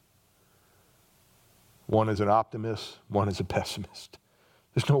 One is an optimist, one is a pessimist.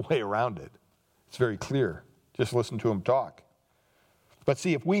 There's no way around it. It's very clear. Just listen to them talk. But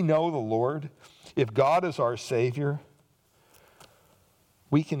see, if we know the Lord, if God is our Savior,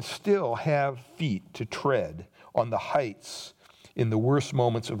 we can still have feet to tread on the heights in the worst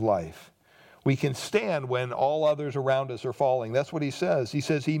moments of life. We can stand when all others around us are falling. That's what he says. He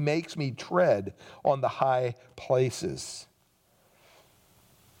says, he makes me tread on the high places.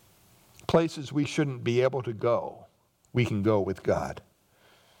 Places we shouldn't be able to go. We can go with God.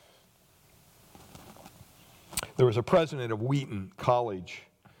 There was a president of Wheaton College,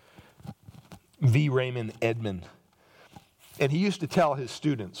 V. Raymond Edman, and he used to tell his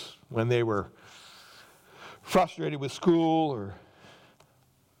students when they were frustrated with school or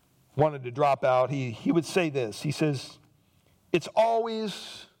wanted to drop out, he would say this. He says, it's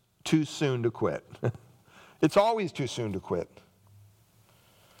always too soon to quit. It's always too soon to quit.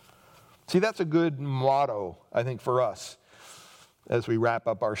 See, that's a good motto, I think, for us as we wrap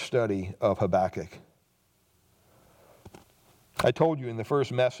up our study of Habakkuk. I told you in the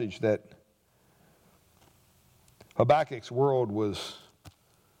first message that Habakkuk's world was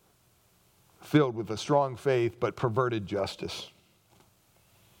filled with a strong faith but perverted justice.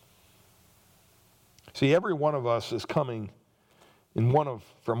 See, every one of us is coming from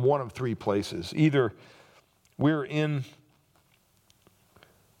one of three places. Either we're in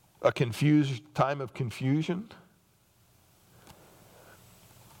a time of confusion,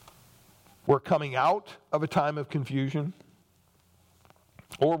 we're coming out of a time of confusion,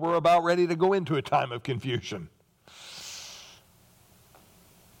 or we're about ready to go into a time of confusion.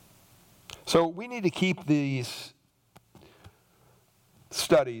 So we need to keep these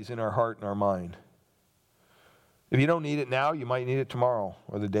studies in our heart and our mind. If you don't need it now, you might need it tomorrow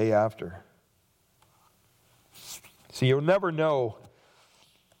or the day after. See, you'll never know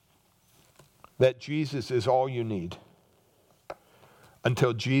that Jesus is all you need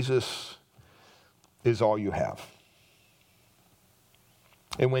until Jesus is all you have.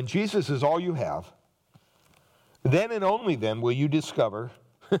 And when Jesus is all you have, then and only then will you discover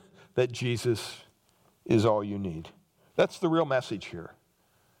that Jesus is all you need. That's the real message here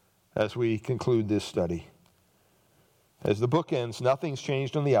as we conclude this study. As the book ends, nothing's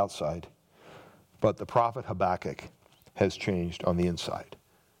changed on the outside, but the prophet Habakkuk has changed on the inside.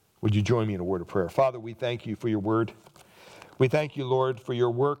 Would you join me in a word of prayer? Father, we thank you for your word. We thank you, Lord, for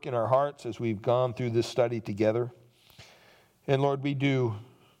your work in our hearts as we've gone through this study together. And Lord, we do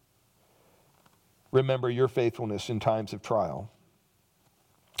remember your faithfulness in times of trial.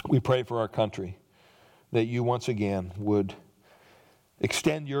 We pray for our country that you once again would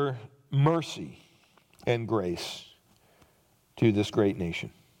extend your mercy and grace to this great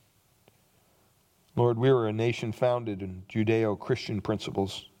nation. Lord, we are a nation founded in Judeo-Christian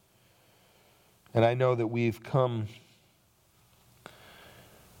principles, and I know that we've come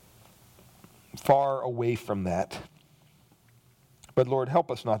far away from that. But Lord,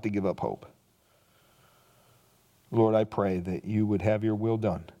 help us not to give up hope. Lord, I pray that you would have your will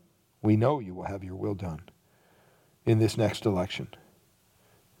done We know you will have your will done in this next election.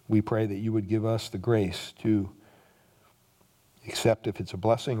 We pray that you would give us the grace to accept if it's a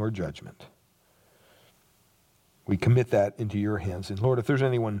blessing or judgment. We commit that into your hands. And Lord, if there's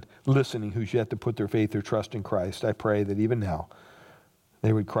anyone listening who's yet to put their faith or trust in Christ, I pray that even now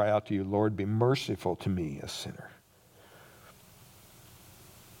they would cry out to you, Lord, be merciful to me, a sinner.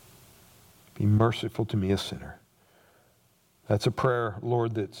 Be merciful to me, a sinner. That's a prayer,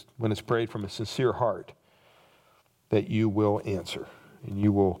 Lord, that's when it's prayed from a sincere heart, that you will answer and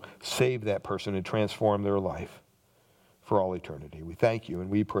you will save that person and transform their life for all eternity. We thank you and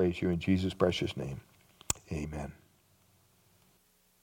we praise you in Jesus' precious name. Amen.